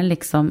lägger den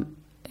liksom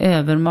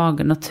över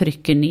magen och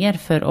trycker ner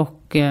för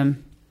att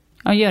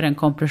göra en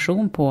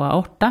kompression på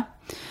aorta.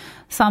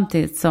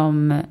 Samtidigt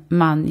som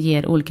man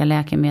ger olika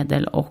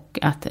läkemedel och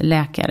att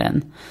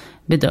läkaren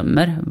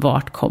bedömer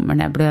vart kommer den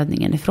här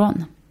blödningen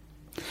ifrån.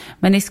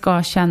 Men ni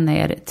ska känna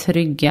er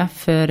trygga,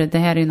 för det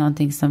här är ju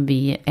någonting som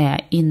vi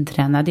är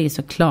intränade i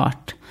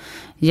såklart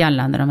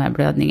gällande de här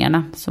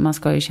blödningarna. Så man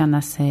ska ju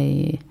känna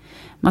sig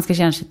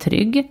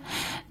trygg.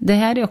 Det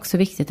här är också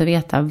viktigt att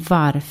veta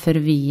varför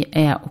vi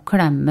är och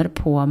klämmer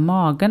på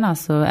magen,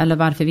 alltså, eller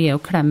varför vi är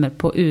och klämmer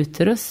på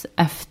uterus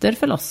efter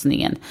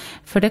förlossningen.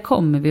 För det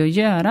kommer vi att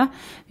göra.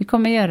 Vi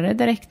kommer att göra det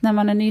direkt när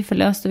man är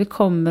nyförlöst, och vi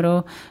kommer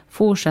att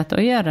fortsätta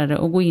att göra det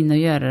och gå in och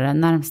göra det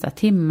de närmsta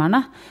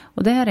timmarna.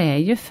 Och det här är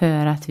ju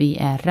för att vi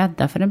är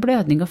rädda för en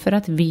blödning och för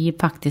att vi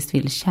faktiskt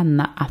vill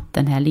känna att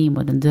den här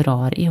livmodern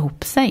drar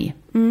ihop sig.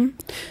 Mm.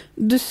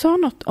 Du sa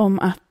något om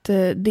att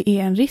det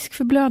är en risk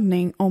för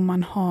blödning om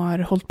man har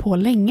hållit på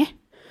länge.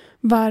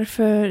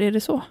 Varför är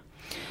det så?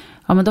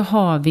 Ja, men då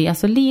har vi,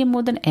 alltså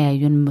livmodern är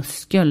ju en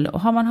muskel,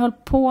 och har man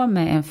hållit på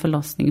med en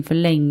förlossning för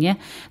länge,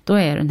 då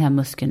är den här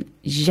muskeln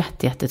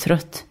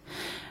jättetrött.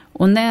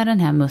 Och när den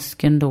här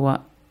muskeln då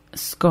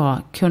ska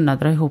kunna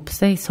dra ihop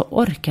sig så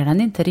orkar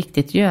den inte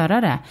riktigt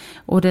göra det.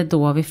 Och det är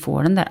då vi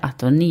får den där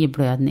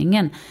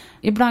atoniblödningen.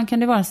 Ibland kan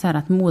det vara så här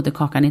att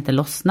moderkakan inte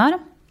lossnar.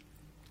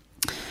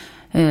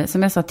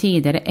 Som jag sa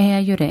tidigare är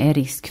ju det en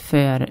risk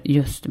för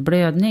just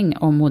blödning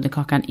om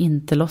moderkakan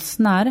inte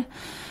lossnar.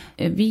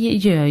 vi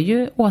gör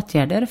ju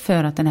åtgärder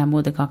för att den här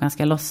moderkakan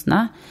ska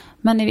lossna.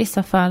 Men i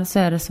vissa fall så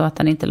är det så att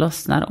den inte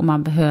lossnar och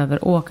man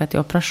behöver åka till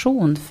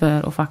operation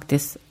för att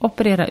faktiskt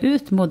operera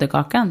ut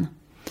moderkakan.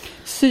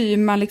 Syr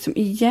man liksom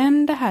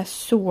igen det här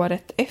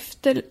såret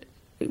efter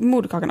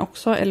moderkakan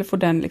också, eller får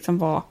den liksom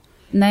vara...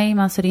 Nej,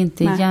 man ser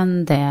inte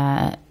igen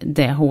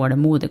det hål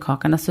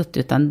moderkakan har suttit,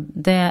 utan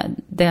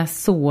det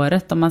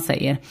såret, om man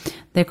säger,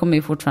 det kommer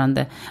ju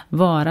fortfarande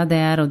vara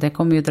där och det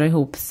kommer ju dra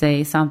ihop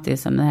sig samtidigt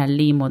som den här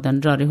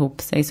livmodern drar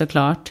ihop sig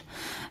såklart.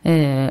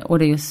 Och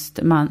det är just,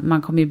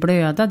 man kommer ju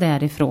blöda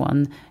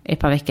därifrån ett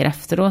par veckor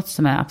efteråt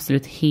som är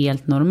absolut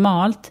helt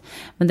normalt.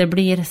 Men det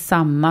blir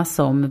samma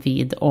som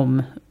vid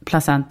om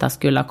placenta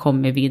skulle ha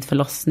kommit vid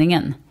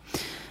förlossningen.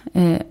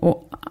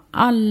 Och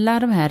alla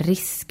de här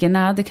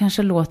riskerna, det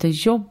kanske låter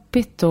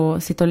jobbigt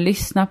att sitta och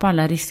lyssna på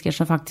alla risker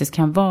som faktiskt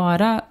kan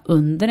vara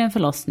under en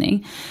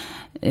förlossning.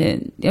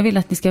 Jag vill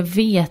att ni ska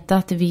veta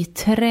att vi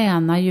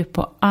tränar ju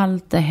på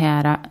allt det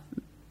här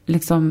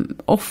liksom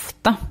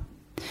ofta.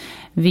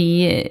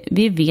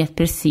 Vi vet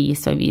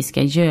precis vad vi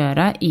ska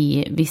göra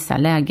i vissa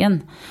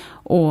lägen.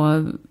 Och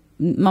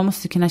man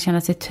måste kunna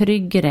känna sig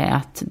trygg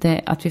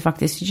i att vi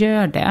faktiskt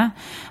gör det.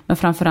 Men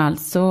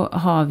framförallt så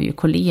har vi ju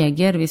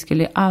kollegor. Vi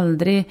skulle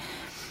aldrig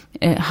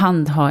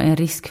handha en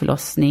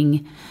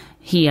riskförlossning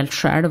helt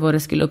själv och det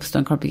skulle uppstå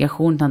en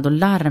komplikation. Utan då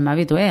larmar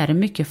vi, då är det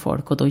mycket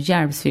folk och då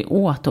hjälps vi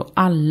åt. Och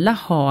alla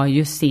har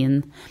ju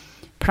sin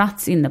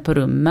plats inne på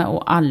rummet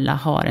och alla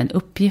har en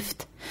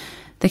uppgift.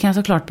 Det kan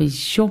såklart bli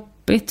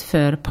jobbigt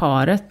för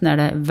paret när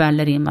det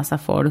väller in massa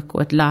folk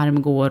och ett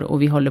larm går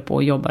och vi håller på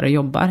och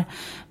jobbar.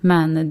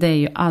 Men det är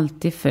ju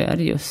alltid för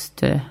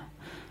just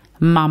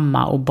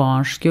mamma och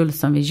barns skull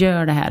som vi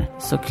gör det här,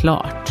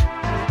 såklart.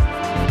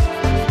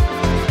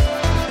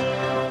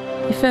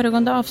 I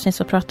föregående avsnitt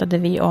så pratade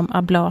vi om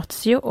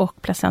ablatio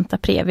och placenta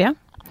previa.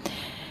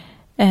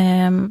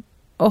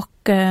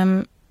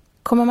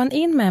 Kommer man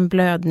in med en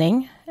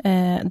blödning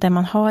där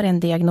man har en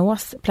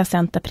diagnos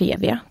placenta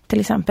previa till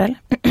exempel,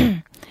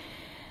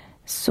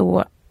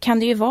 så kan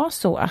det ju vara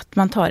så att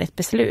man tar ett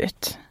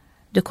beslut.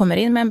 Du kommer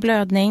in med en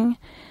blödning,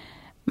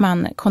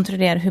 man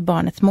kontrollerar hur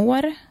barnet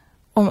mår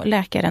och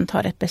läkaren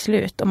tar ett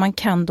beslut och man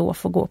kan då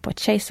få gå på ett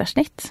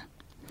kejsarsnitt.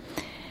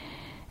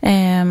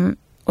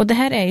 Och det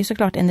här är ju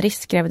såklart en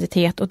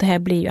riskgraviditet och det här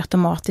blir ju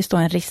automatiskt då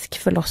en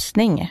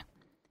riskförlossning.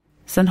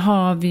 Sen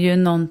har vi ju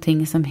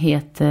någonting som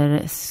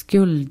heter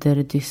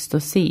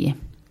skulderdystosi.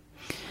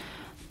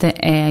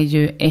 Det är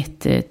ju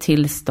ett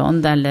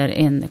tillstånd eller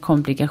en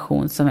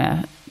komplikation som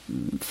är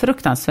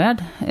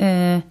fruktansvärd.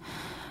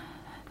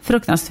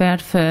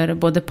 Fruktansvärd för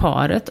både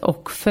paret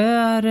och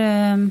för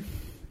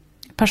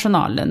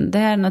personalen. Det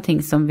är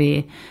någonting som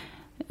vi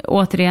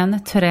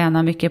återigen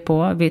tränar mycket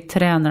på. Vi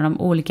tränar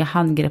de olika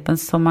handgreppen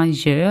som man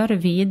gör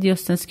vid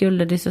just en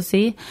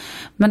skulderdystosi.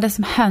 Men det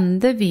som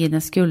händer vid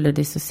en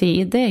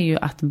skulderdystosi, det är ju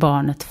att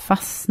barnet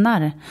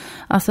fastnar.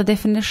 Alltså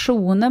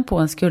definitionen på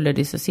en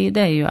skulderdystosi,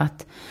 det är ju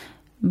att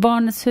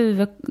barnets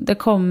huvud, det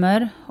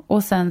kommer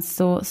och sen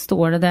så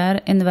står det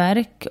där en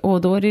verk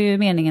och då är det ju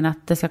meningen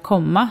att det ska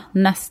komma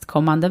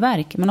nästkommande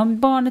verk. Men om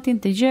barnet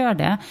inte gör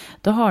det,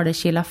 då har det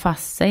kilat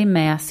fast sig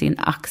med sin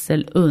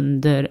axel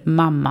under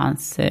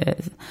mammans,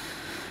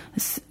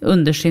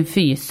 under sin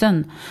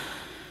fysen.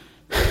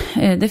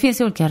 Det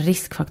finns ju olika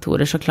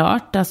riskfaktorer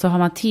såklart. Alltså har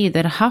man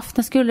tidigare haft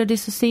en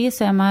skulderdystosi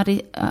så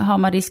har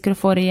man risk att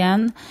få det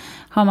igen.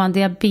 Har man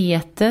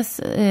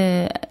diabetes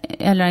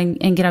eller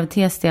en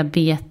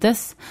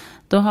graviditetsdiabetes,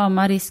 då har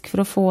man risk för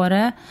att få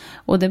det.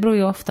 Och det beror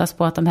ju oftast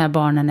på att de här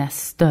barnen är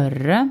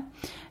större.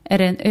 Är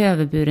det en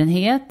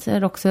överburenhet är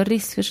det också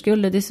risk för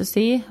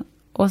skulderdystosi.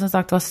 Och som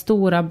sagt var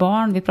stora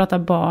barn, vi pratar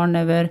barn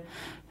över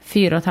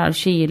 4,5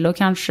 kilo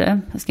kanske.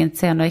 Jag ska inte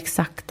säga några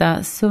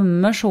exakta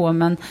summor så,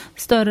 men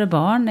större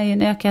barn är ju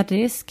en ökad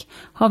risk.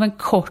 Har vi en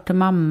kort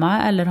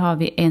mamma eller har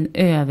vi en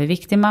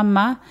överviktig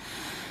mamma?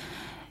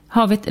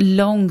 Har vi ett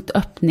långt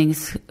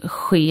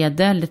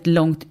öppningsskede eller ett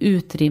långt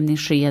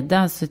utdrivningsskede,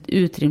 alltså ett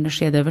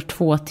utdrivningsskede över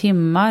 2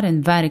 timmar,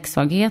 en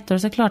värksvaghet, då är det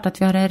såklart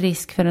att vi har en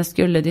risk för en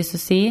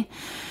skulderdystosi.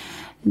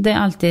 Det är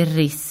alltid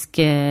risk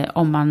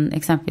om man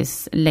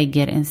exempelvis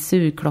lägger en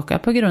sugklocka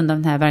på grund av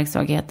den här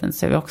värksvagheten,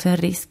 så är det också en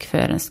risk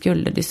för en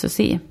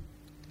skulderdystosi.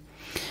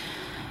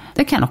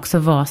 Det kan också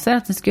vara så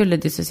att en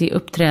skulderdystosi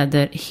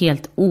uppträder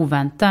helt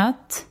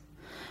oväntat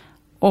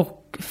och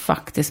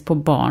faktiskt på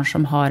barn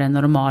som har en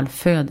normal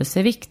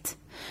födelsevikt.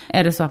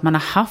 Är det så att man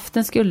har haft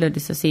en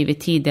skulderdystosi vid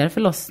tidigare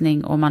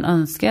förlossning och man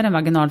önskar en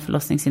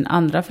vaginalförlossning sin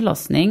andra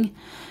förlossning,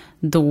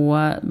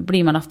 då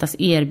blir man oftast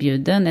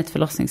erbjuden ett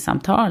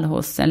förlossningssamtal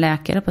hos en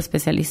läkare på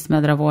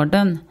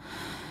specialistmödravården.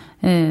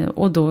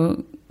 Och då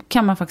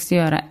kan man faktiskt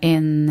göra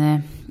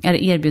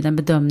erbjuda en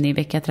bedömning i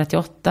vecka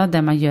 38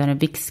 där man gör en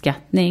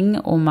viktskattning.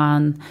 Om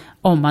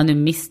man nu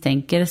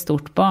misstänker ett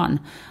stort barn,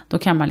 då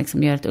kan man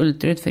liksom göra ett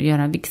ultraljud för att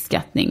göra en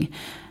viktskattning.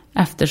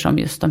 Eftersom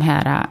just de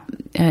här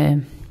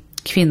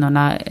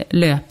kvinnorna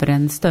löper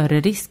en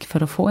större risk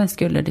för att få en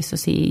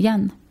skulderdystosi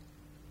igen.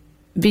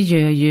 Vi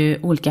gör ju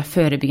olika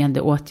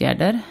förebyggande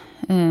åtgärder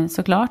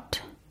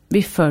såklart.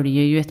 Vi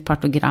följer ju ett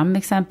partogram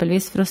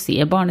exempelvis för att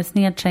se barnets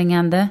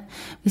nedträngande.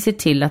 Vi ser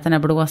till att den är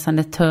blåsan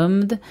är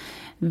tömd.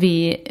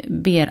 Vi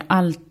ber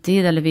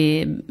alltid,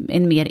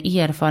 en mer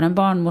erfaren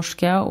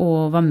barnmorska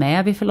och vara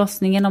med vid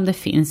förlossningen om det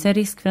finns en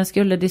risk för en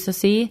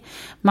skulderdystoci.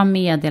 Man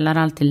meddelar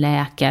alltid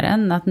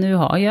läkaren att nu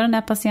har jag den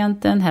här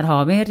patienten, här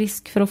har vi en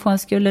risk för att få en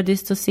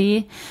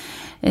skulderdystoci.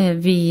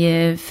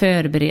 Vi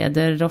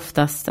förbereder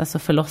oftast alltså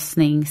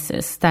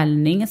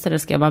förlossningsställning så det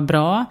ska vara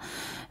bra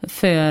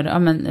för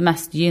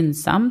mest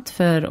gynnsamt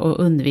för att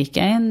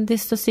undvika en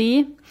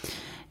dystoci.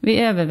 Vi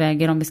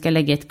överväger om vi ska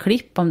lägga ett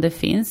klipp om det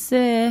finns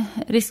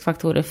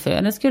riskfaktorer för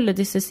en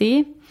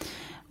skulderdystoci.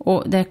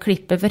 Och det här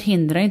klippet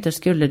förhindrar inte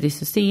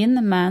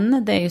skulderdystocin,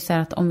 men det är ju så här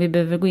att om vi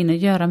behöver gå in och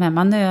göra de här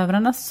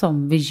manövrarna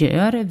som vi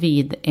gör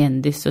vid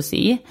en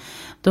dystoci,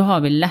 då har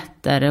vi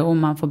lättare och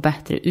man får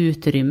bättre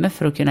utrymme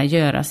för att kunna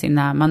göra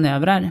sina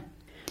manövrar.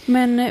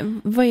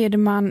 Men vad är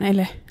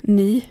det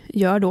ni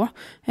gör då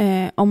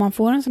om man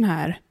får en sån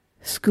här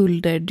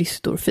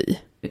skulderdystrofi?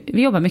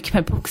 Vi jobbar mycket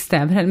med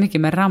bokstäver eller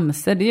mycket med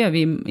ramser. Det gör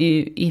vi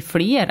i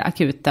fler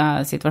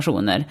akuta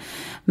situationer.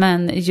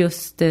 Men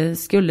just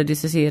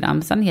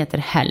skulderdystoci-ramsan heter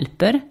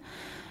helper.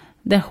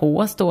 Det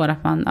H står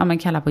att man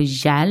kallar på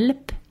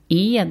hjälp.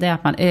 E det är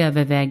att man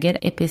överväger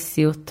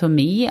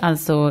episiotomi,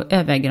 alltså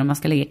överväger om man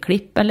ska lägga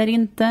klipp eller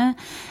inte.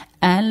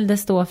 L det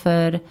står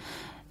för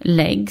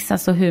legs,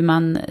 alltså hur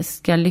man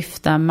ska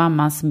lyfta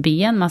mammans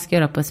ben. Man ska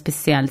göra på ett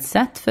speciellt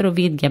sätt för att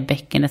vidga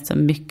bäckenet så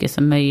mycket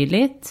som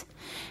möjligt.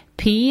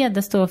 P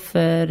det står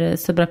för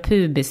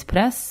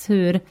suprapubispress,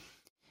 hur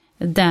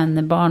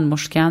den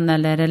barnmorskan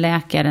eller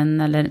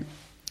läkaren eller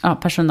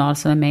personal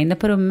som är med inne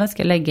på rummet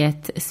ska lägga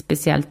ett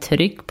speciellt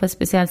tryck på ett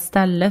speciellt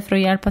ställe för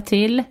att hjälpa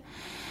till.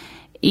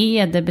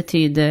 E det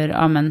betyder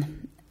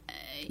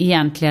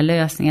egentliga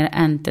lösningar,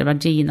 enter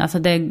vagina. Alltså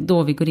det är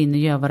då vi går in och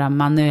gör våra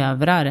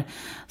manövrar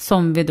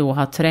som vi då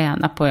har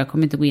tränat på. Jag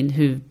kommer inte gå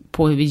in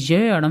på hur vi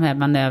gör de här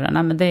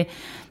manövrarna, men det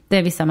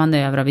är vissa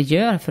manövrar vi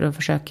gör för att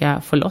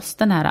försöka få loss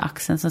den här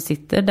axeln som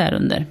sitter där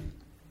under.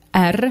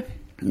 R,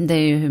 det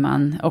är ju hur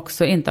man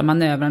också inte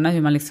manövrarna,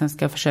 hur man liksom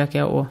ska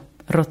försöka att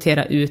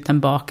rotera ut den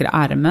bakre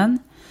armen.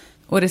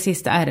 Och det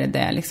sista R det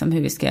är liksom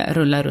hur vi ska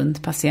rulla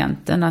runt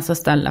patienten, alltså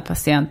ställa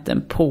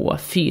patienten på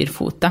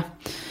fyrfota.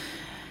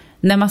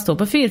 När man står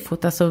på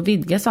fyrfota så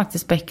vidgas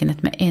faktiskt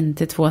bäckenet med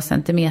 1-2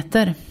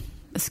 centimeter.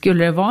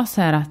 Skulle det vara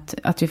så här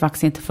att vi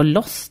faktiskt inte får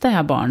loss det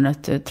här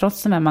barnet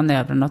trots de här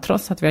manövrarna och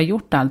trots att vi har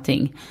gjort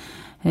allting,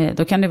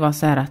 då kan det vara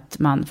så här att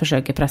man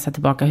försöker pressa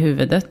tillbaka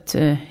huvudet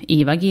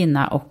i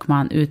vagina och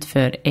man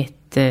utför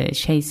ett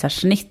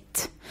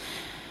kejsarsnitt.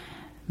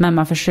 Men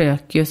man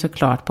försöker ju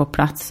såklart på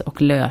plats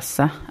och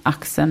lösa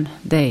axeln.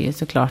 Det är ju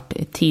såklart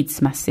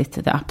tidsmässigt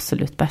det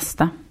absolut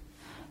bästa.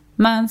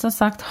 Men som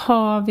sagt,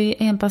 har vi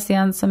en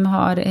patient som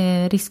har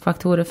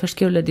riskfaktorer för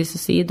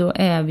skulderdystoci, då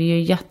är vi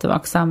ju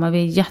jättevaksamma,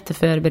 vi är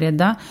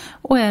jätteförberedda.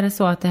 Och är det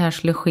så att det här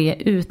skulle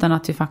ske utan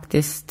att vi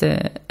faktiskt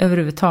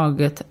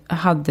överhuvudtaget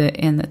hade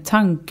en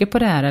tanke på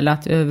det här, eller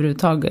att vi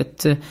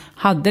överhuvudtaget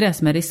hade det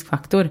som en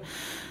riskfaktor,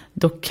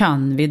 då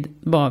kan vi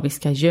vad vi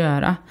ska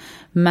göra.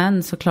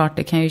 Men såklart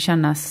det kan ju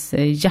kännas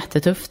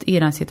jättetufft i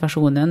den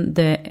situationen.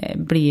 Det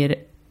blir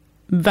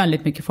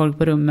väldigt mycket folk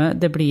på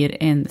rummet, det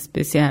blir en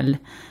speciell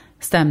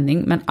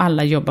stämning, men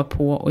alla jobbar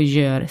på och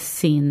gör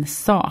sin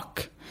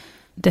sak.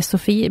 Det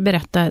Sofie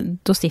berättar,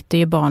 då sitter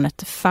ju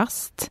barnet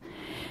fast.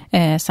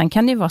 Sen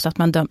kan det ju vara så att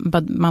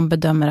man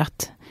bedömer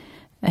att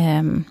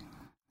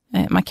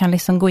man kan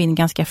liksom gå in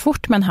ganska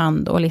fort med en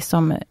hand och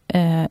liksom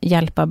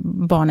hjälpa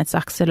barnets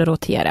axel att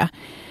rotera.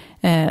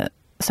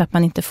 Så att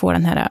man inte får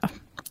den här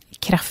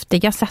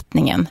kraftiga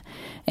sättningen.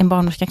 En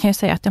barnmorska kan ju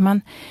säga att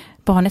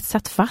barnet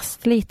satt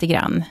fast lite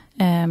grann.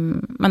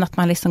 Men att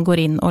man liksom går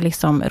in och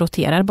liksom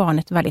roterar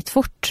barnet väldigt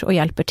fort och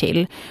hjälper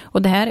till.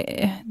 Och det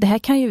här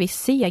kan ju vi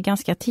se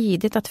ganska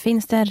tidigt, att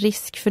finns det en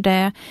risk för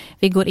det.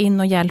 Vi går in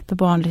och hjälper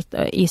barnet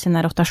i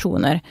sina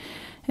rotationer.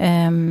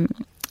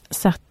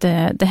 Så att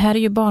det här är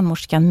ju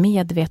barnmorskan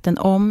medveten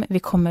om. Vi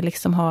kommer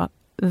liksom ha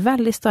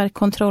väldigt stark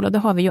kontroll, och det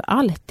har vi ju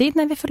alltid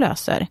när vi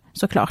förlöser,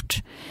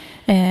 såklart.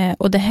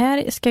 Och det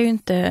här ska ju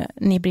inte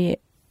ni bli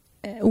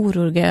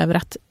oroliga över,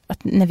 att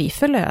när vi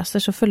förlöser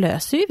så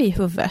förlöser ju vi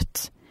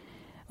huvudet.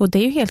 Och det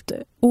är ju helt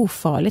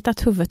ofarligt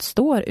att huvudet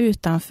står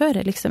utanför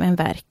liksom en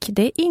verk.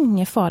 Det är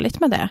inget farligt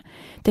med det.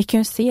 Det kan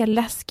ju se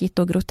läskigt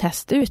och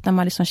groteskt ut när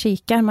man liksom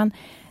kikar, men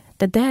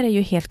det där är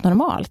ju helt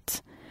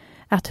normalt.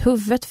 Att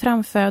huvudet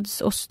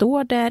framföds och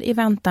står där i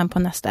väntan på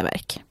nästa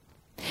verk.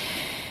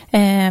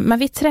 Men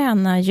vi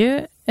tränar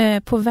ju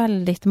på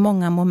väldigt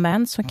många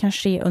moment som kan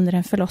ske under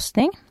en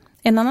förlossning.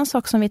 En annan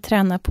sak som vi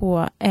tränar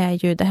på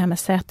är ju det här med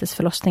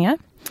sätesförlossningar.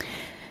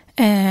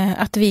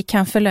 Att vi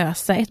kan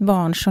förlösa ett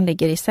barn som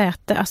ligger i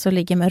säte, alltså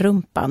ligger med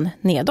rumpan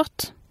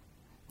nedåt.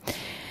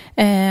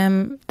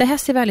 Det här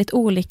ser väldigt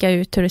olika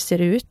ut hur det ser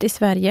ut i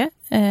Sverige.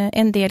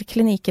 En del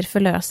kliniker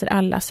förlöser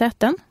alla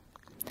säten.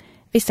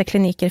 Vissa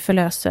kliniker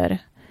förlöser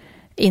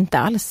inte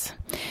alls.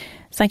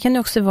 Sen kan det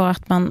också vara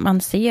att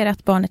man ser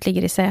att barnet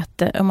ligger i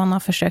säte och man har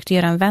försökt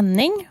göra en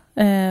vändning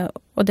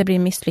och det blir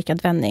en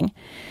misslyckad vändning.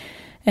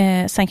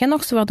 Sen kan det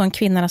också vara de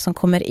kvinnorna som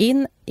kommer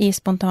in i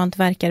spontant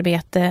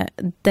värkarbete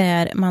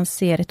där man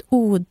ser ett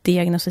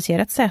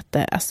odiagnostiserat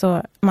säte.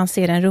 Alltså man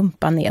ser en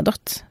rumpa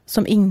nedåt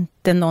som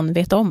inte någon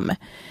vet om.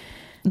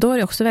 Då är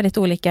det också väldigt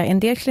olika. En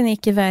del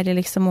kliniker väljer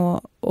liksom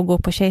att gå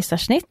på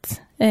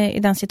kejsarsnitt i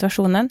den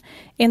situationen.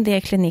 En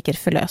del kliniker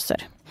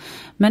förlöser.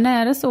 Men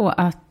är det så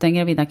att den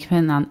gravida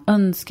kvinnan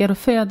önskar att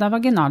föda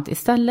vaginalt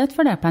istället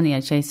för det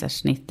planerade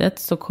kejsarsnittet,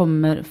 så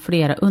kommer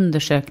flera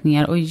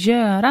undersökningar att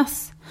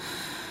göras.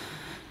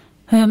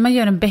 Man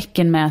gör en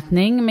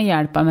bäckenmätning med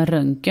hjälp av en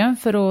röntgen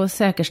för att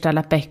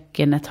säkerställa att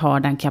bäckenet har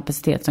den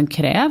kapacitet som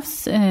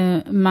krävs.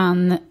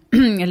 Man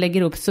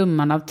lägger upp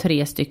summan av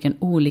 3 stycken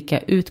olika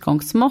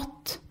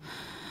utgångsmått.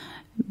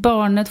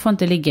 Barnet får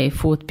inte ligga i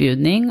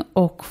fotbjudning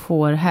och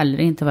får heller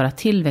inte vara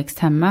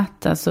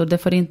tillväxthämmat. Alltså det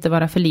får inte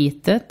vara för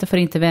litet, det får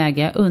inte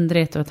väga under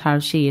 1,5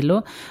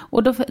 kilo.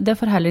 Och det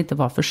får heller inte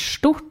vara för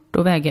stort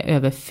och väga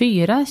över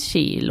 4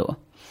 kilo.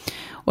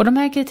 Och de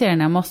här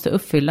kriterierna måste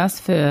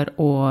uppfyllas för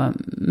att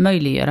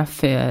möjliggöra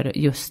för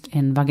just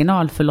en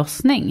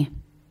vaginalförlossning.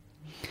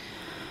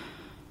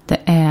 Det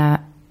är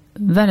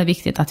väldigt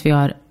viktigt att vi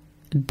har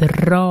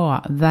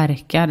bra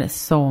verkar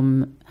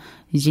som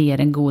ger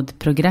en god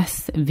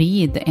progress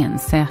vid en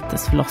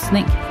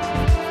sätesförlossning.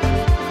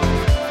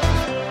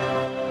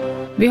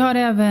 Vi har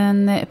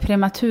även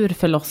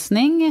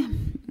prematurförlossning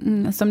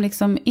som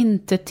liksom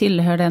inte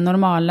tillhör det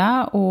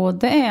normala, och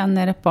det är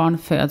när ett barn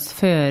föds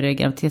före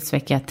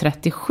graviditetsvecka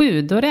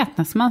 37. Då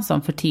räknas man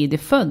som för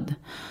tidigt född.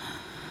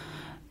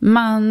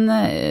 Man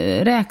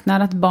räknar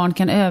att barn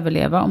kan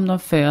överleva om de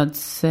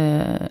föds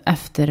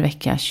efter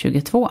vecka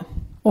 22.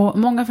 Och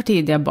många för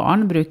tidiga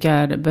barn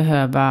brukar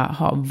behöva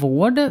ha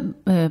vård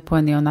på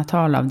en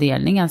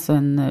neonatalavdelning, alltså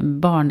en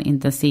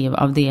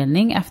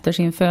barnintensivavdelning efter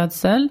sin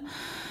födsel.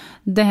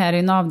 Det här är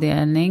en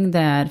avdelning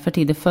där för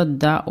tidigt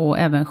födda och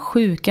även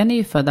sjuka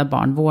nyfödda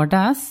barn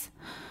vårdas.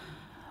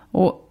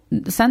 Och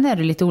sen är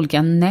det lite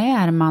olika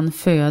när man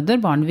föder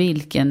barn,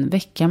 vilken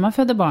vecka man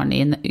föder barn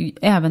i,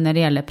 även när det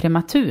gäller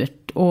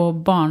prematurt. Och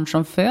barn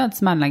som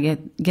föds mellan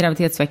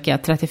graviditetsvecka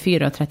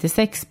 34 och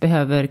 36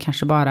 behöver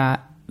kanske bara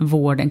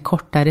vård en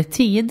kortare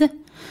tid.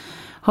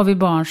 Har vi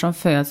barn som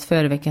föds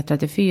före vecka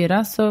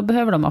 34 så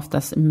behöver de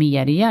oftast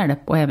mer hjälp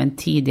och även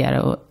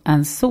tidigare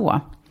än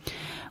så.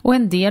 Och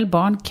en del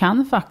barn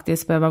kan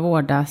faktiskt behöva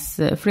vårdas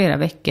flera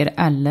veckor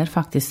eller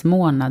faktiskt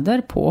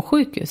månader på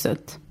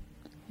sjukhuset.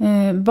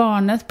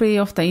 Barnet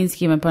blir ofta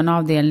inskriven på en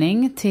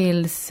avdelning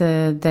tills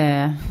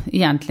det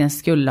egentligen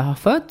skulle ha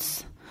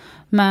fötts.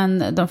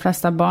 Men de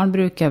flesta barn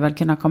brukar väl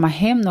kunna komma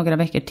hem några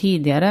veckor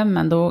tidigare,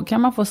 men då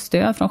kan man få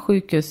stöd från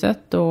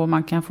sjukhuset och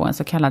man kan få en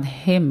så kallad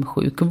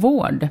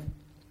hemsjukvård.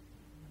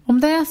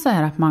 Om det är så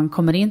här att man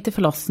kommer in till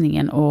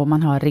förlossningen och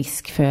man har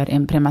risk för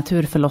en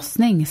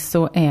prematurförlossning,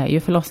 så är ju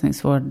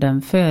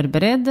förlossningsvården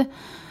förberedd.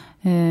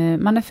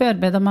 Man är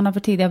förberedd om man har för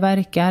tidiga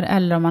verkar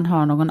eller om man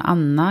har någon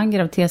annan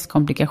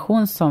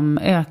graviditetskomplikation som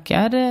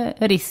ökar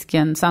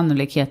risken,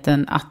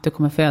 sannolikheten att du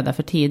kommer föda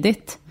för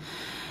tidigt.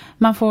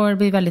 Man får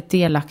bli väldigt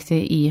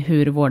delaktig i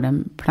hur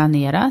vården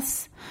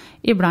planeras.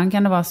 Ibland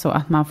kan det vara så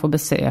att man får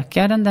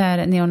besöka den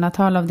där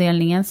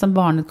neonatalavdelningen som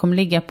barnet kommer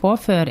ligga på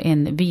för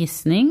en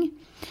visning.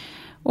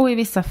 Och i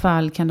vissa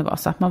fall kan det vara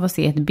så att man får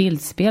se ett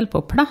bildspel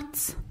på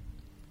plats.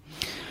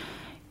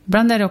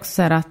 Ibland är det också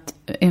så här att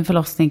en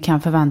förlossning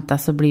kan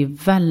förväntas att bli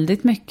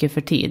väldigt mycket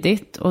för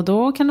tidigt. Och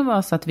då kan det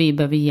vara så att vi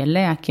behöver ge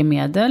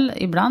läkemedel,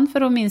 ibland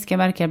för att minska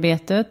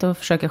värkarbetet och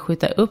försöka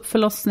skjuta upp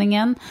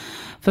förlossningen.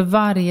 För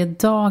varje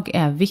dag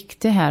är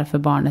viktig här för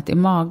barnet i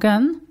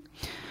magen.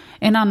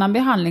 En annan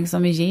behandling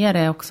som vi ger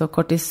är också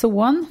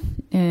kortison.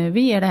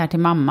 Vi ger det här till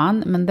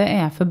mamman, men det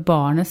är för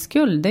barnets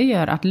skull. Det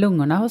gör att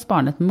lungorna hos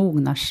barnet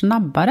mognar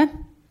snabbare.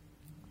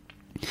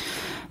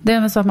 Det är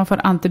även så att man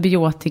får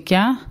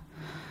antibiotika.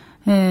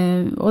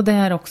 Och det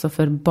är också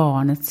för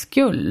barnets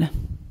skull.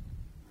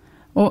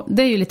 Och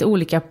det är ju lite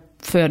olika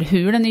för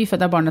hur det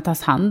nyfödda barnet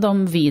tas hand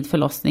om vid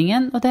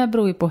förlossningen. Och det här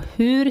beror ju på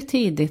hur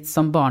tidigt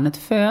som barnet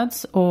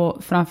föds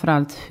och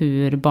framförallt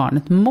hur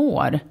barnet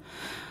mår.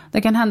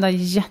 Det kan hända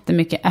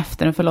jättemycket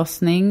efter en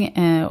förlossning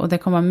och det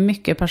kommer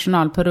mycket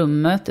personal på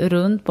rummet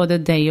runt både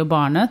dig och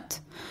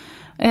barnet.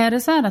 Är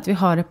det så här att vi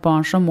har ett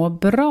barn som mår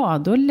bra,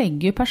 då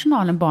lägger ju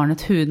personalen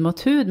barnet hud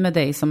mot hud med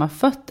dig som har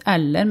fött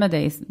eller med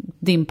dig,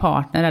 din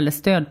partner eller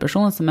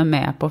stödperson som är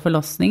med på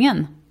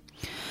förlossningen.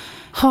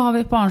 Har vi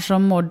ett barn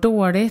som mår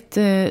dåligt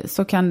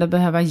så kan det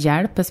behöva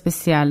hjälp, ett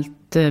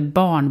speciellt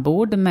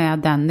barnbord med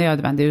den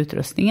nödvändiga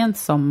utrustningen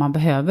som man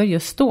behöver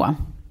just då.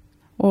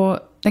 Och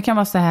det kan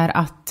vara så här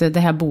att det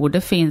här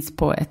bordet finns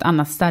på ett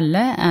annat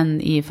ställe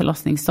än i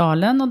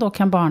förlossningssalen och då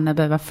kan barnet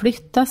behöva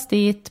flyttas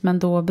dit, men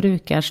då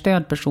brukar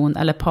stödperson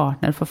eller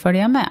partner få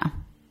följa med.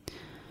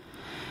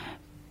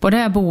 På det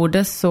här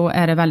bordet så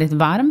är det väldigt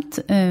varmt.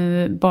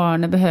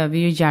 Barnen behöver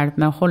ju hjälp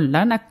med att hålla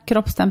den här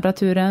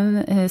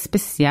kroppstemperaturen,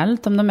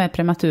 speciellt om de är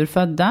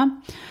prematurfödda.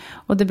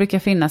 Och det brukar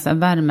finnas en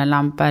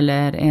värmelampa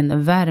eller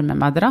en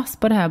värmemadrass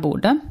på det här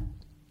bordet.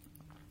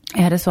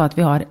 Är det så att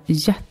vi har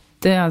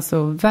det är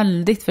alltså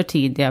väldigt för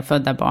tidiga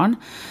födda barn,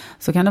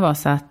 så kan det vara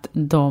så att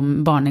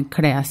de barnen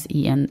kläs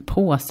i en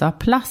påse av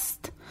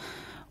plast.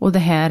 Och det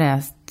här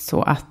är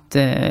så att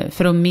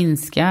för att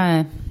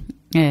minska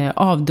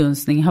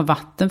avdunstning av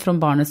vatten från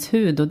barnets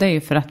hud, och det är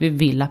ju för att vi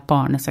vill att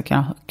barnet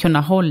ska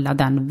kunna hålla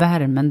den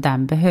värmen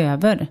den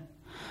behöver.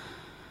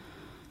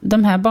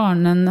 De här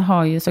barnen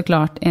har ju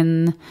såklart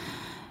en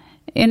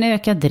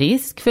ökad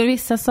risk för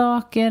vissa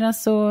saker,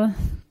 alltså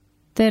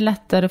det är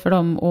lättare för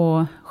dem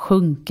att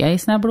sjunka i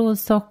sina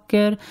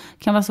blodsocker,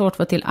 kan vara svårt att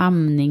få till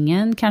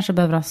amningen, kanske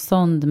behöver ha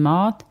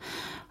sondmat,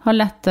 har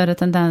lättare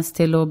tendens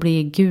till att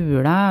bli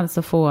gula,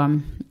 alltså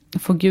få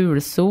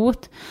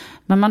gulsot.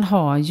 Men man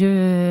har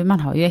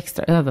ju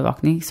extra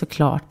övervakning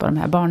såklart på de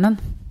här barnen.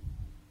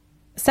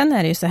 Sen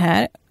är det ju så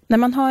här, när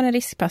man har en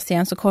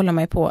riskpatient så kollar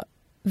man ju på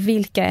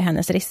vilka är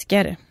hennes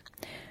risker.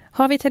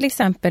 Har vi till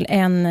exempel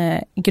en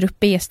grupp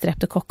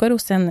B-streptokocker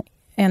hos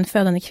en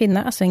födande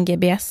kvinna, alltså en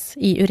GBS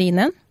i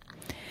urinen,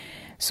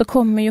 så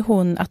kommer ju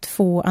hon att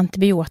få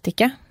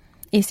antibiotika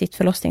i sitt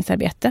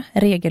förlossningsarbete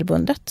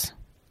regelbundet.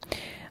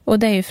 Och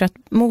det är ju för att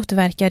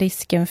motverka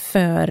risken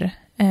för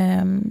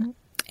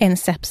en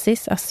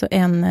sepsis, alltså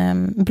en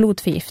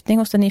blodförgiftning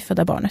hos det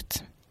nyfödda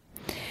barnet.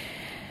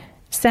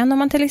 Sen om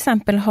man till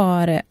exempel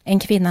har en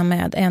kvinna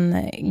med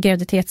en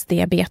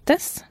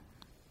graviditetsdiabetes,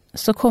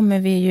 så kommer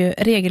vi ju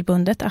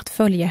regelbundet att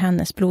följa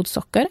hennes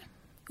blodsocker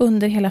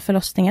under hela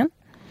förlossningen.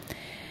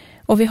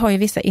 Och vi har ju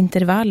vissa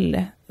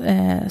intervall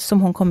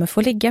som hon kommer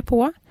få ligga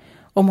på.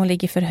 Om hon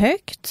ligger för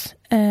högt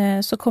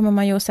så kommer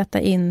man ju att sätta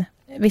in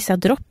vissa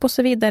dropp och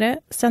så vidare.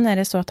 Sen är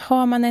det så att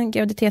har man en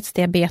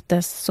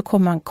graviditetsdiabetes så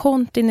kommer man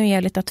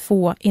kontinuerligt att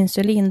få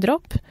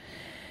insulindropp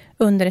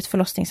under ett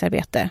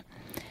förlossningsarbete.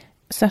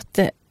 Så att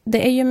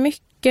det är ju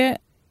mycket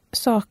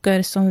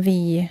saker som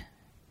vi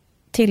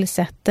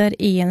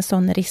tillsätter i en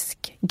sån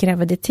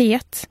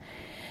riskgraviditet.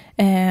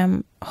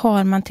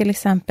 Har man till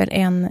exempel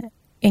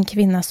en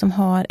kvinna som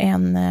har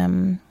en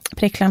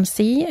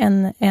preeklamsi,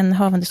 en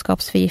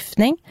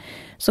havandeskapsförgiftning,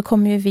 så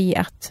kommer ju vi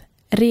att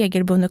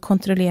regelbundet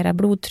kontrollera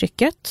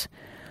blodtrycket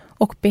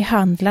och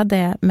behandla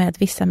det med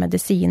vissa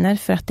mediciner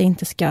för att det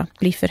inte ska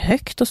bli för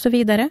högt och så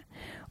vidare.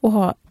 Och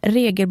ha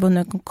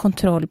regelbunden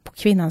kontroll på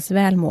kvinnans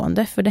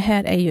välmående, för det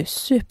här är ju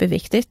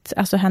superviktigt,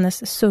 alltså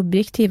hennes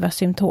subjektiva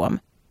symptom.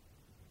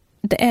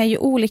 Det är ju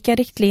olika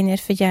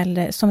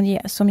riktlinjer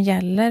som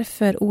gäller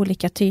för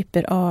olika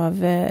typer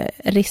av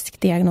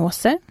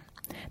riskdiagnoser.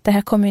 Det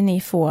här kommer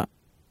ni få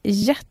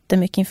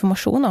jättemycket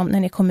information om när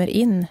ni kommer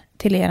in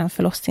till er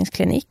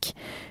förlossningsklinik.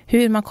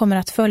 Hur man kommer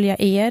att följa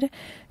er,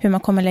 hur man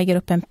kommer lägga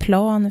upp en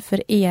plan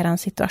för er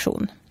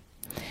situation.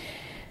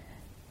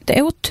 Det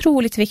är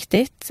otroligt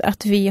viktigt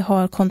att vi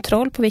har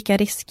kontroll på vilka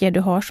risker du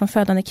har som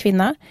födande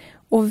kvinna,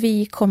 och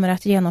vi kommer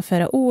att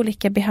genomföra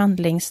olika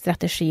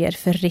behandlingsstrategier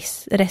för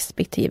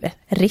respektive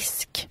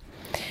risk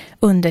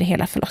under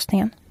hela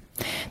förlossningen.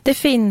 Det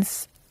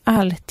finns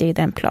alltid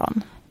en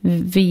plan.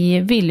 Vi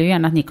vill ju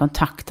gärna att ni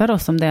kontaktar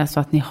oss om det är så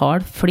att ni har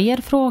fler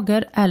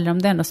frågor eller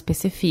om det är något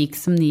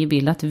specifikt som ni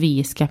vill att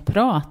vi ska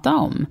prata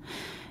om.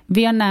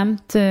 Vi har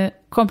nämnt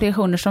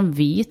komplikationer som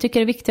vi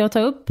tycker är viktiga att ta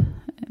upp.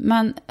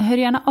 Men hör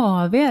gärna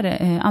av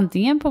er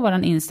antingen på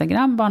våran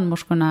Instagram,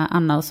 barnmorskorna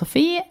Anna och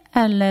Sofie,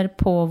 eller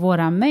på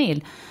våra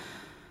mejl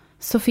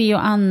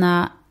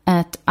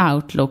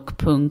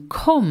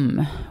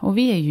sofieohanna@outlook.com. Och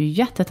vi är ju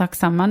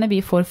jättetacksamma när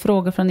vi får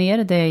frågor från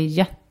er. Det är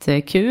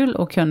jättekul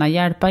att kunna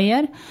hjälpa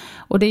er.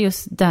 Och det är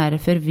just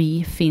därför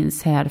vi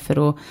finns här,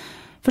 för att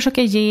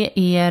försöka ge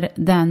er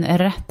den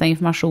rätta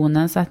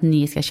informationen så att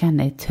ni ska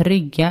känna er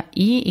trygga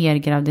i er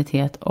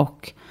graviditet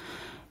och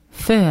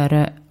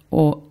före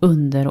och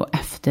under och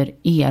efter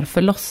er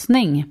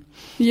förlossning.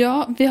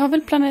 Ja, vi har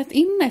väl planerat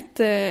in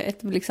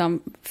ett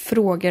liksom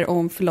frågor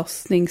om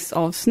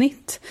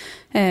förlossningsavsnitt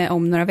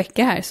om några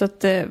veckor här. Så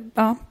att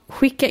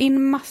skicka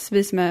in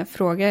massvis med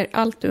frågor,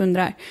 allt du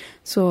undrar,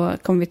 så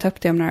kommer vi ta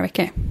upp det om några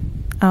veckor.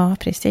 Ja,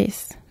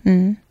 precis.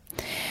 Mm.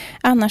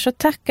 Annars så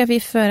tackar vi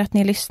för att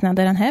ni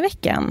lyssnade den här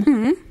veckan.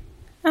 Mm.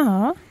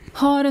 Ja.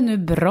 Ha det nu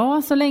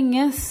bra så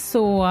länge,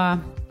 så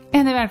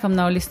är ni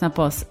välkomna att lyssna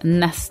på oss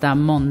nästa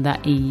måndag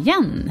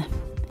igen.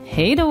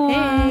 Hej då!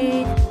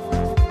 Hej!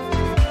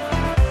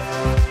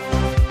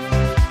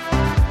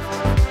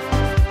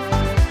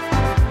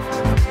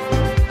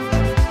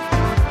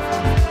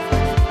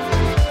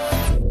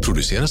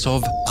 Produceras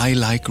av I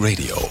Like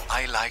Radio.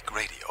 I Like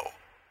Radio.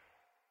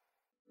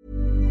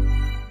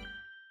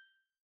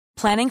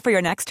 Planning for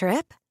your next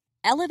trip?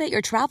 Elevate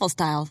your travel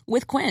style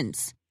with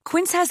Quince.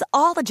 Quince has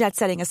all the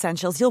jet-setting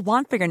essentials you'll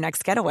want for your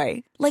next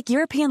getaway, like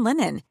European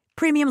linen,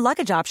 premium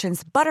luggage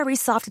options, buttery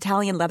soft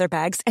Italian leather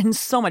bags, and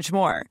so much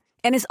more.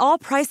 And is all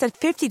priced at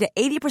 50 to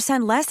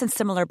 80% less than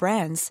similar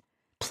brands.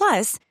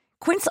 Plus,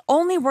 Quince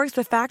only works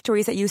with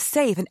factories that use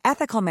safe and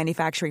ethical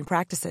manufacturing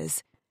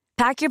practices.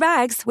 Pack your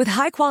bags with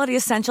high-quality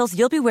essentials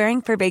you'll be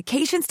wearing for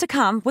vacations to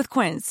come with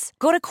Quince.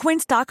 Go to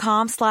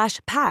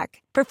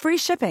quince.com/pack for free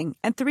shipping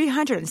and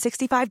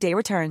 365-day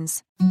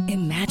returns.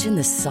 Imagine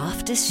the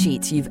softest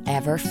sheets you've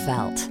ever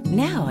felt.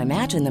 Now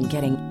imagine them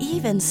getting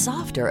even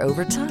softer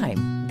over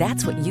time.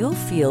 That's what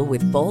you'll feel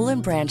with Boll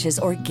 & Branch's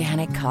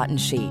organic cotton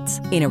sheets.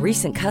 In a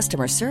recent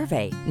customer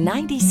survey,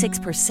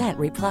 96%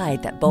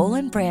 replied that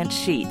Boll & Branch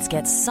sheets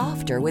get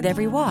softer with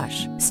every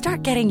wash.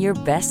 Start getting your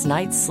best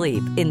night's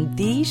sleep in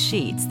these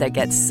sheets that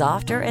get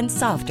softer and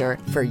softer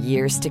for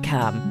years to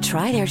come.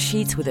 Try their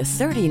sheets with a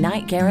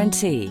 30-night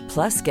guarantee.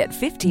 Plus, get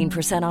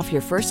 15% off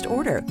your first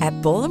order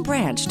at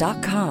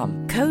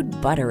bollandbranch.com. Code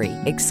BUTTERY.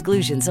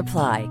 Exclusions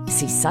apply.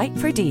 See site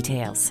for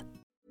details.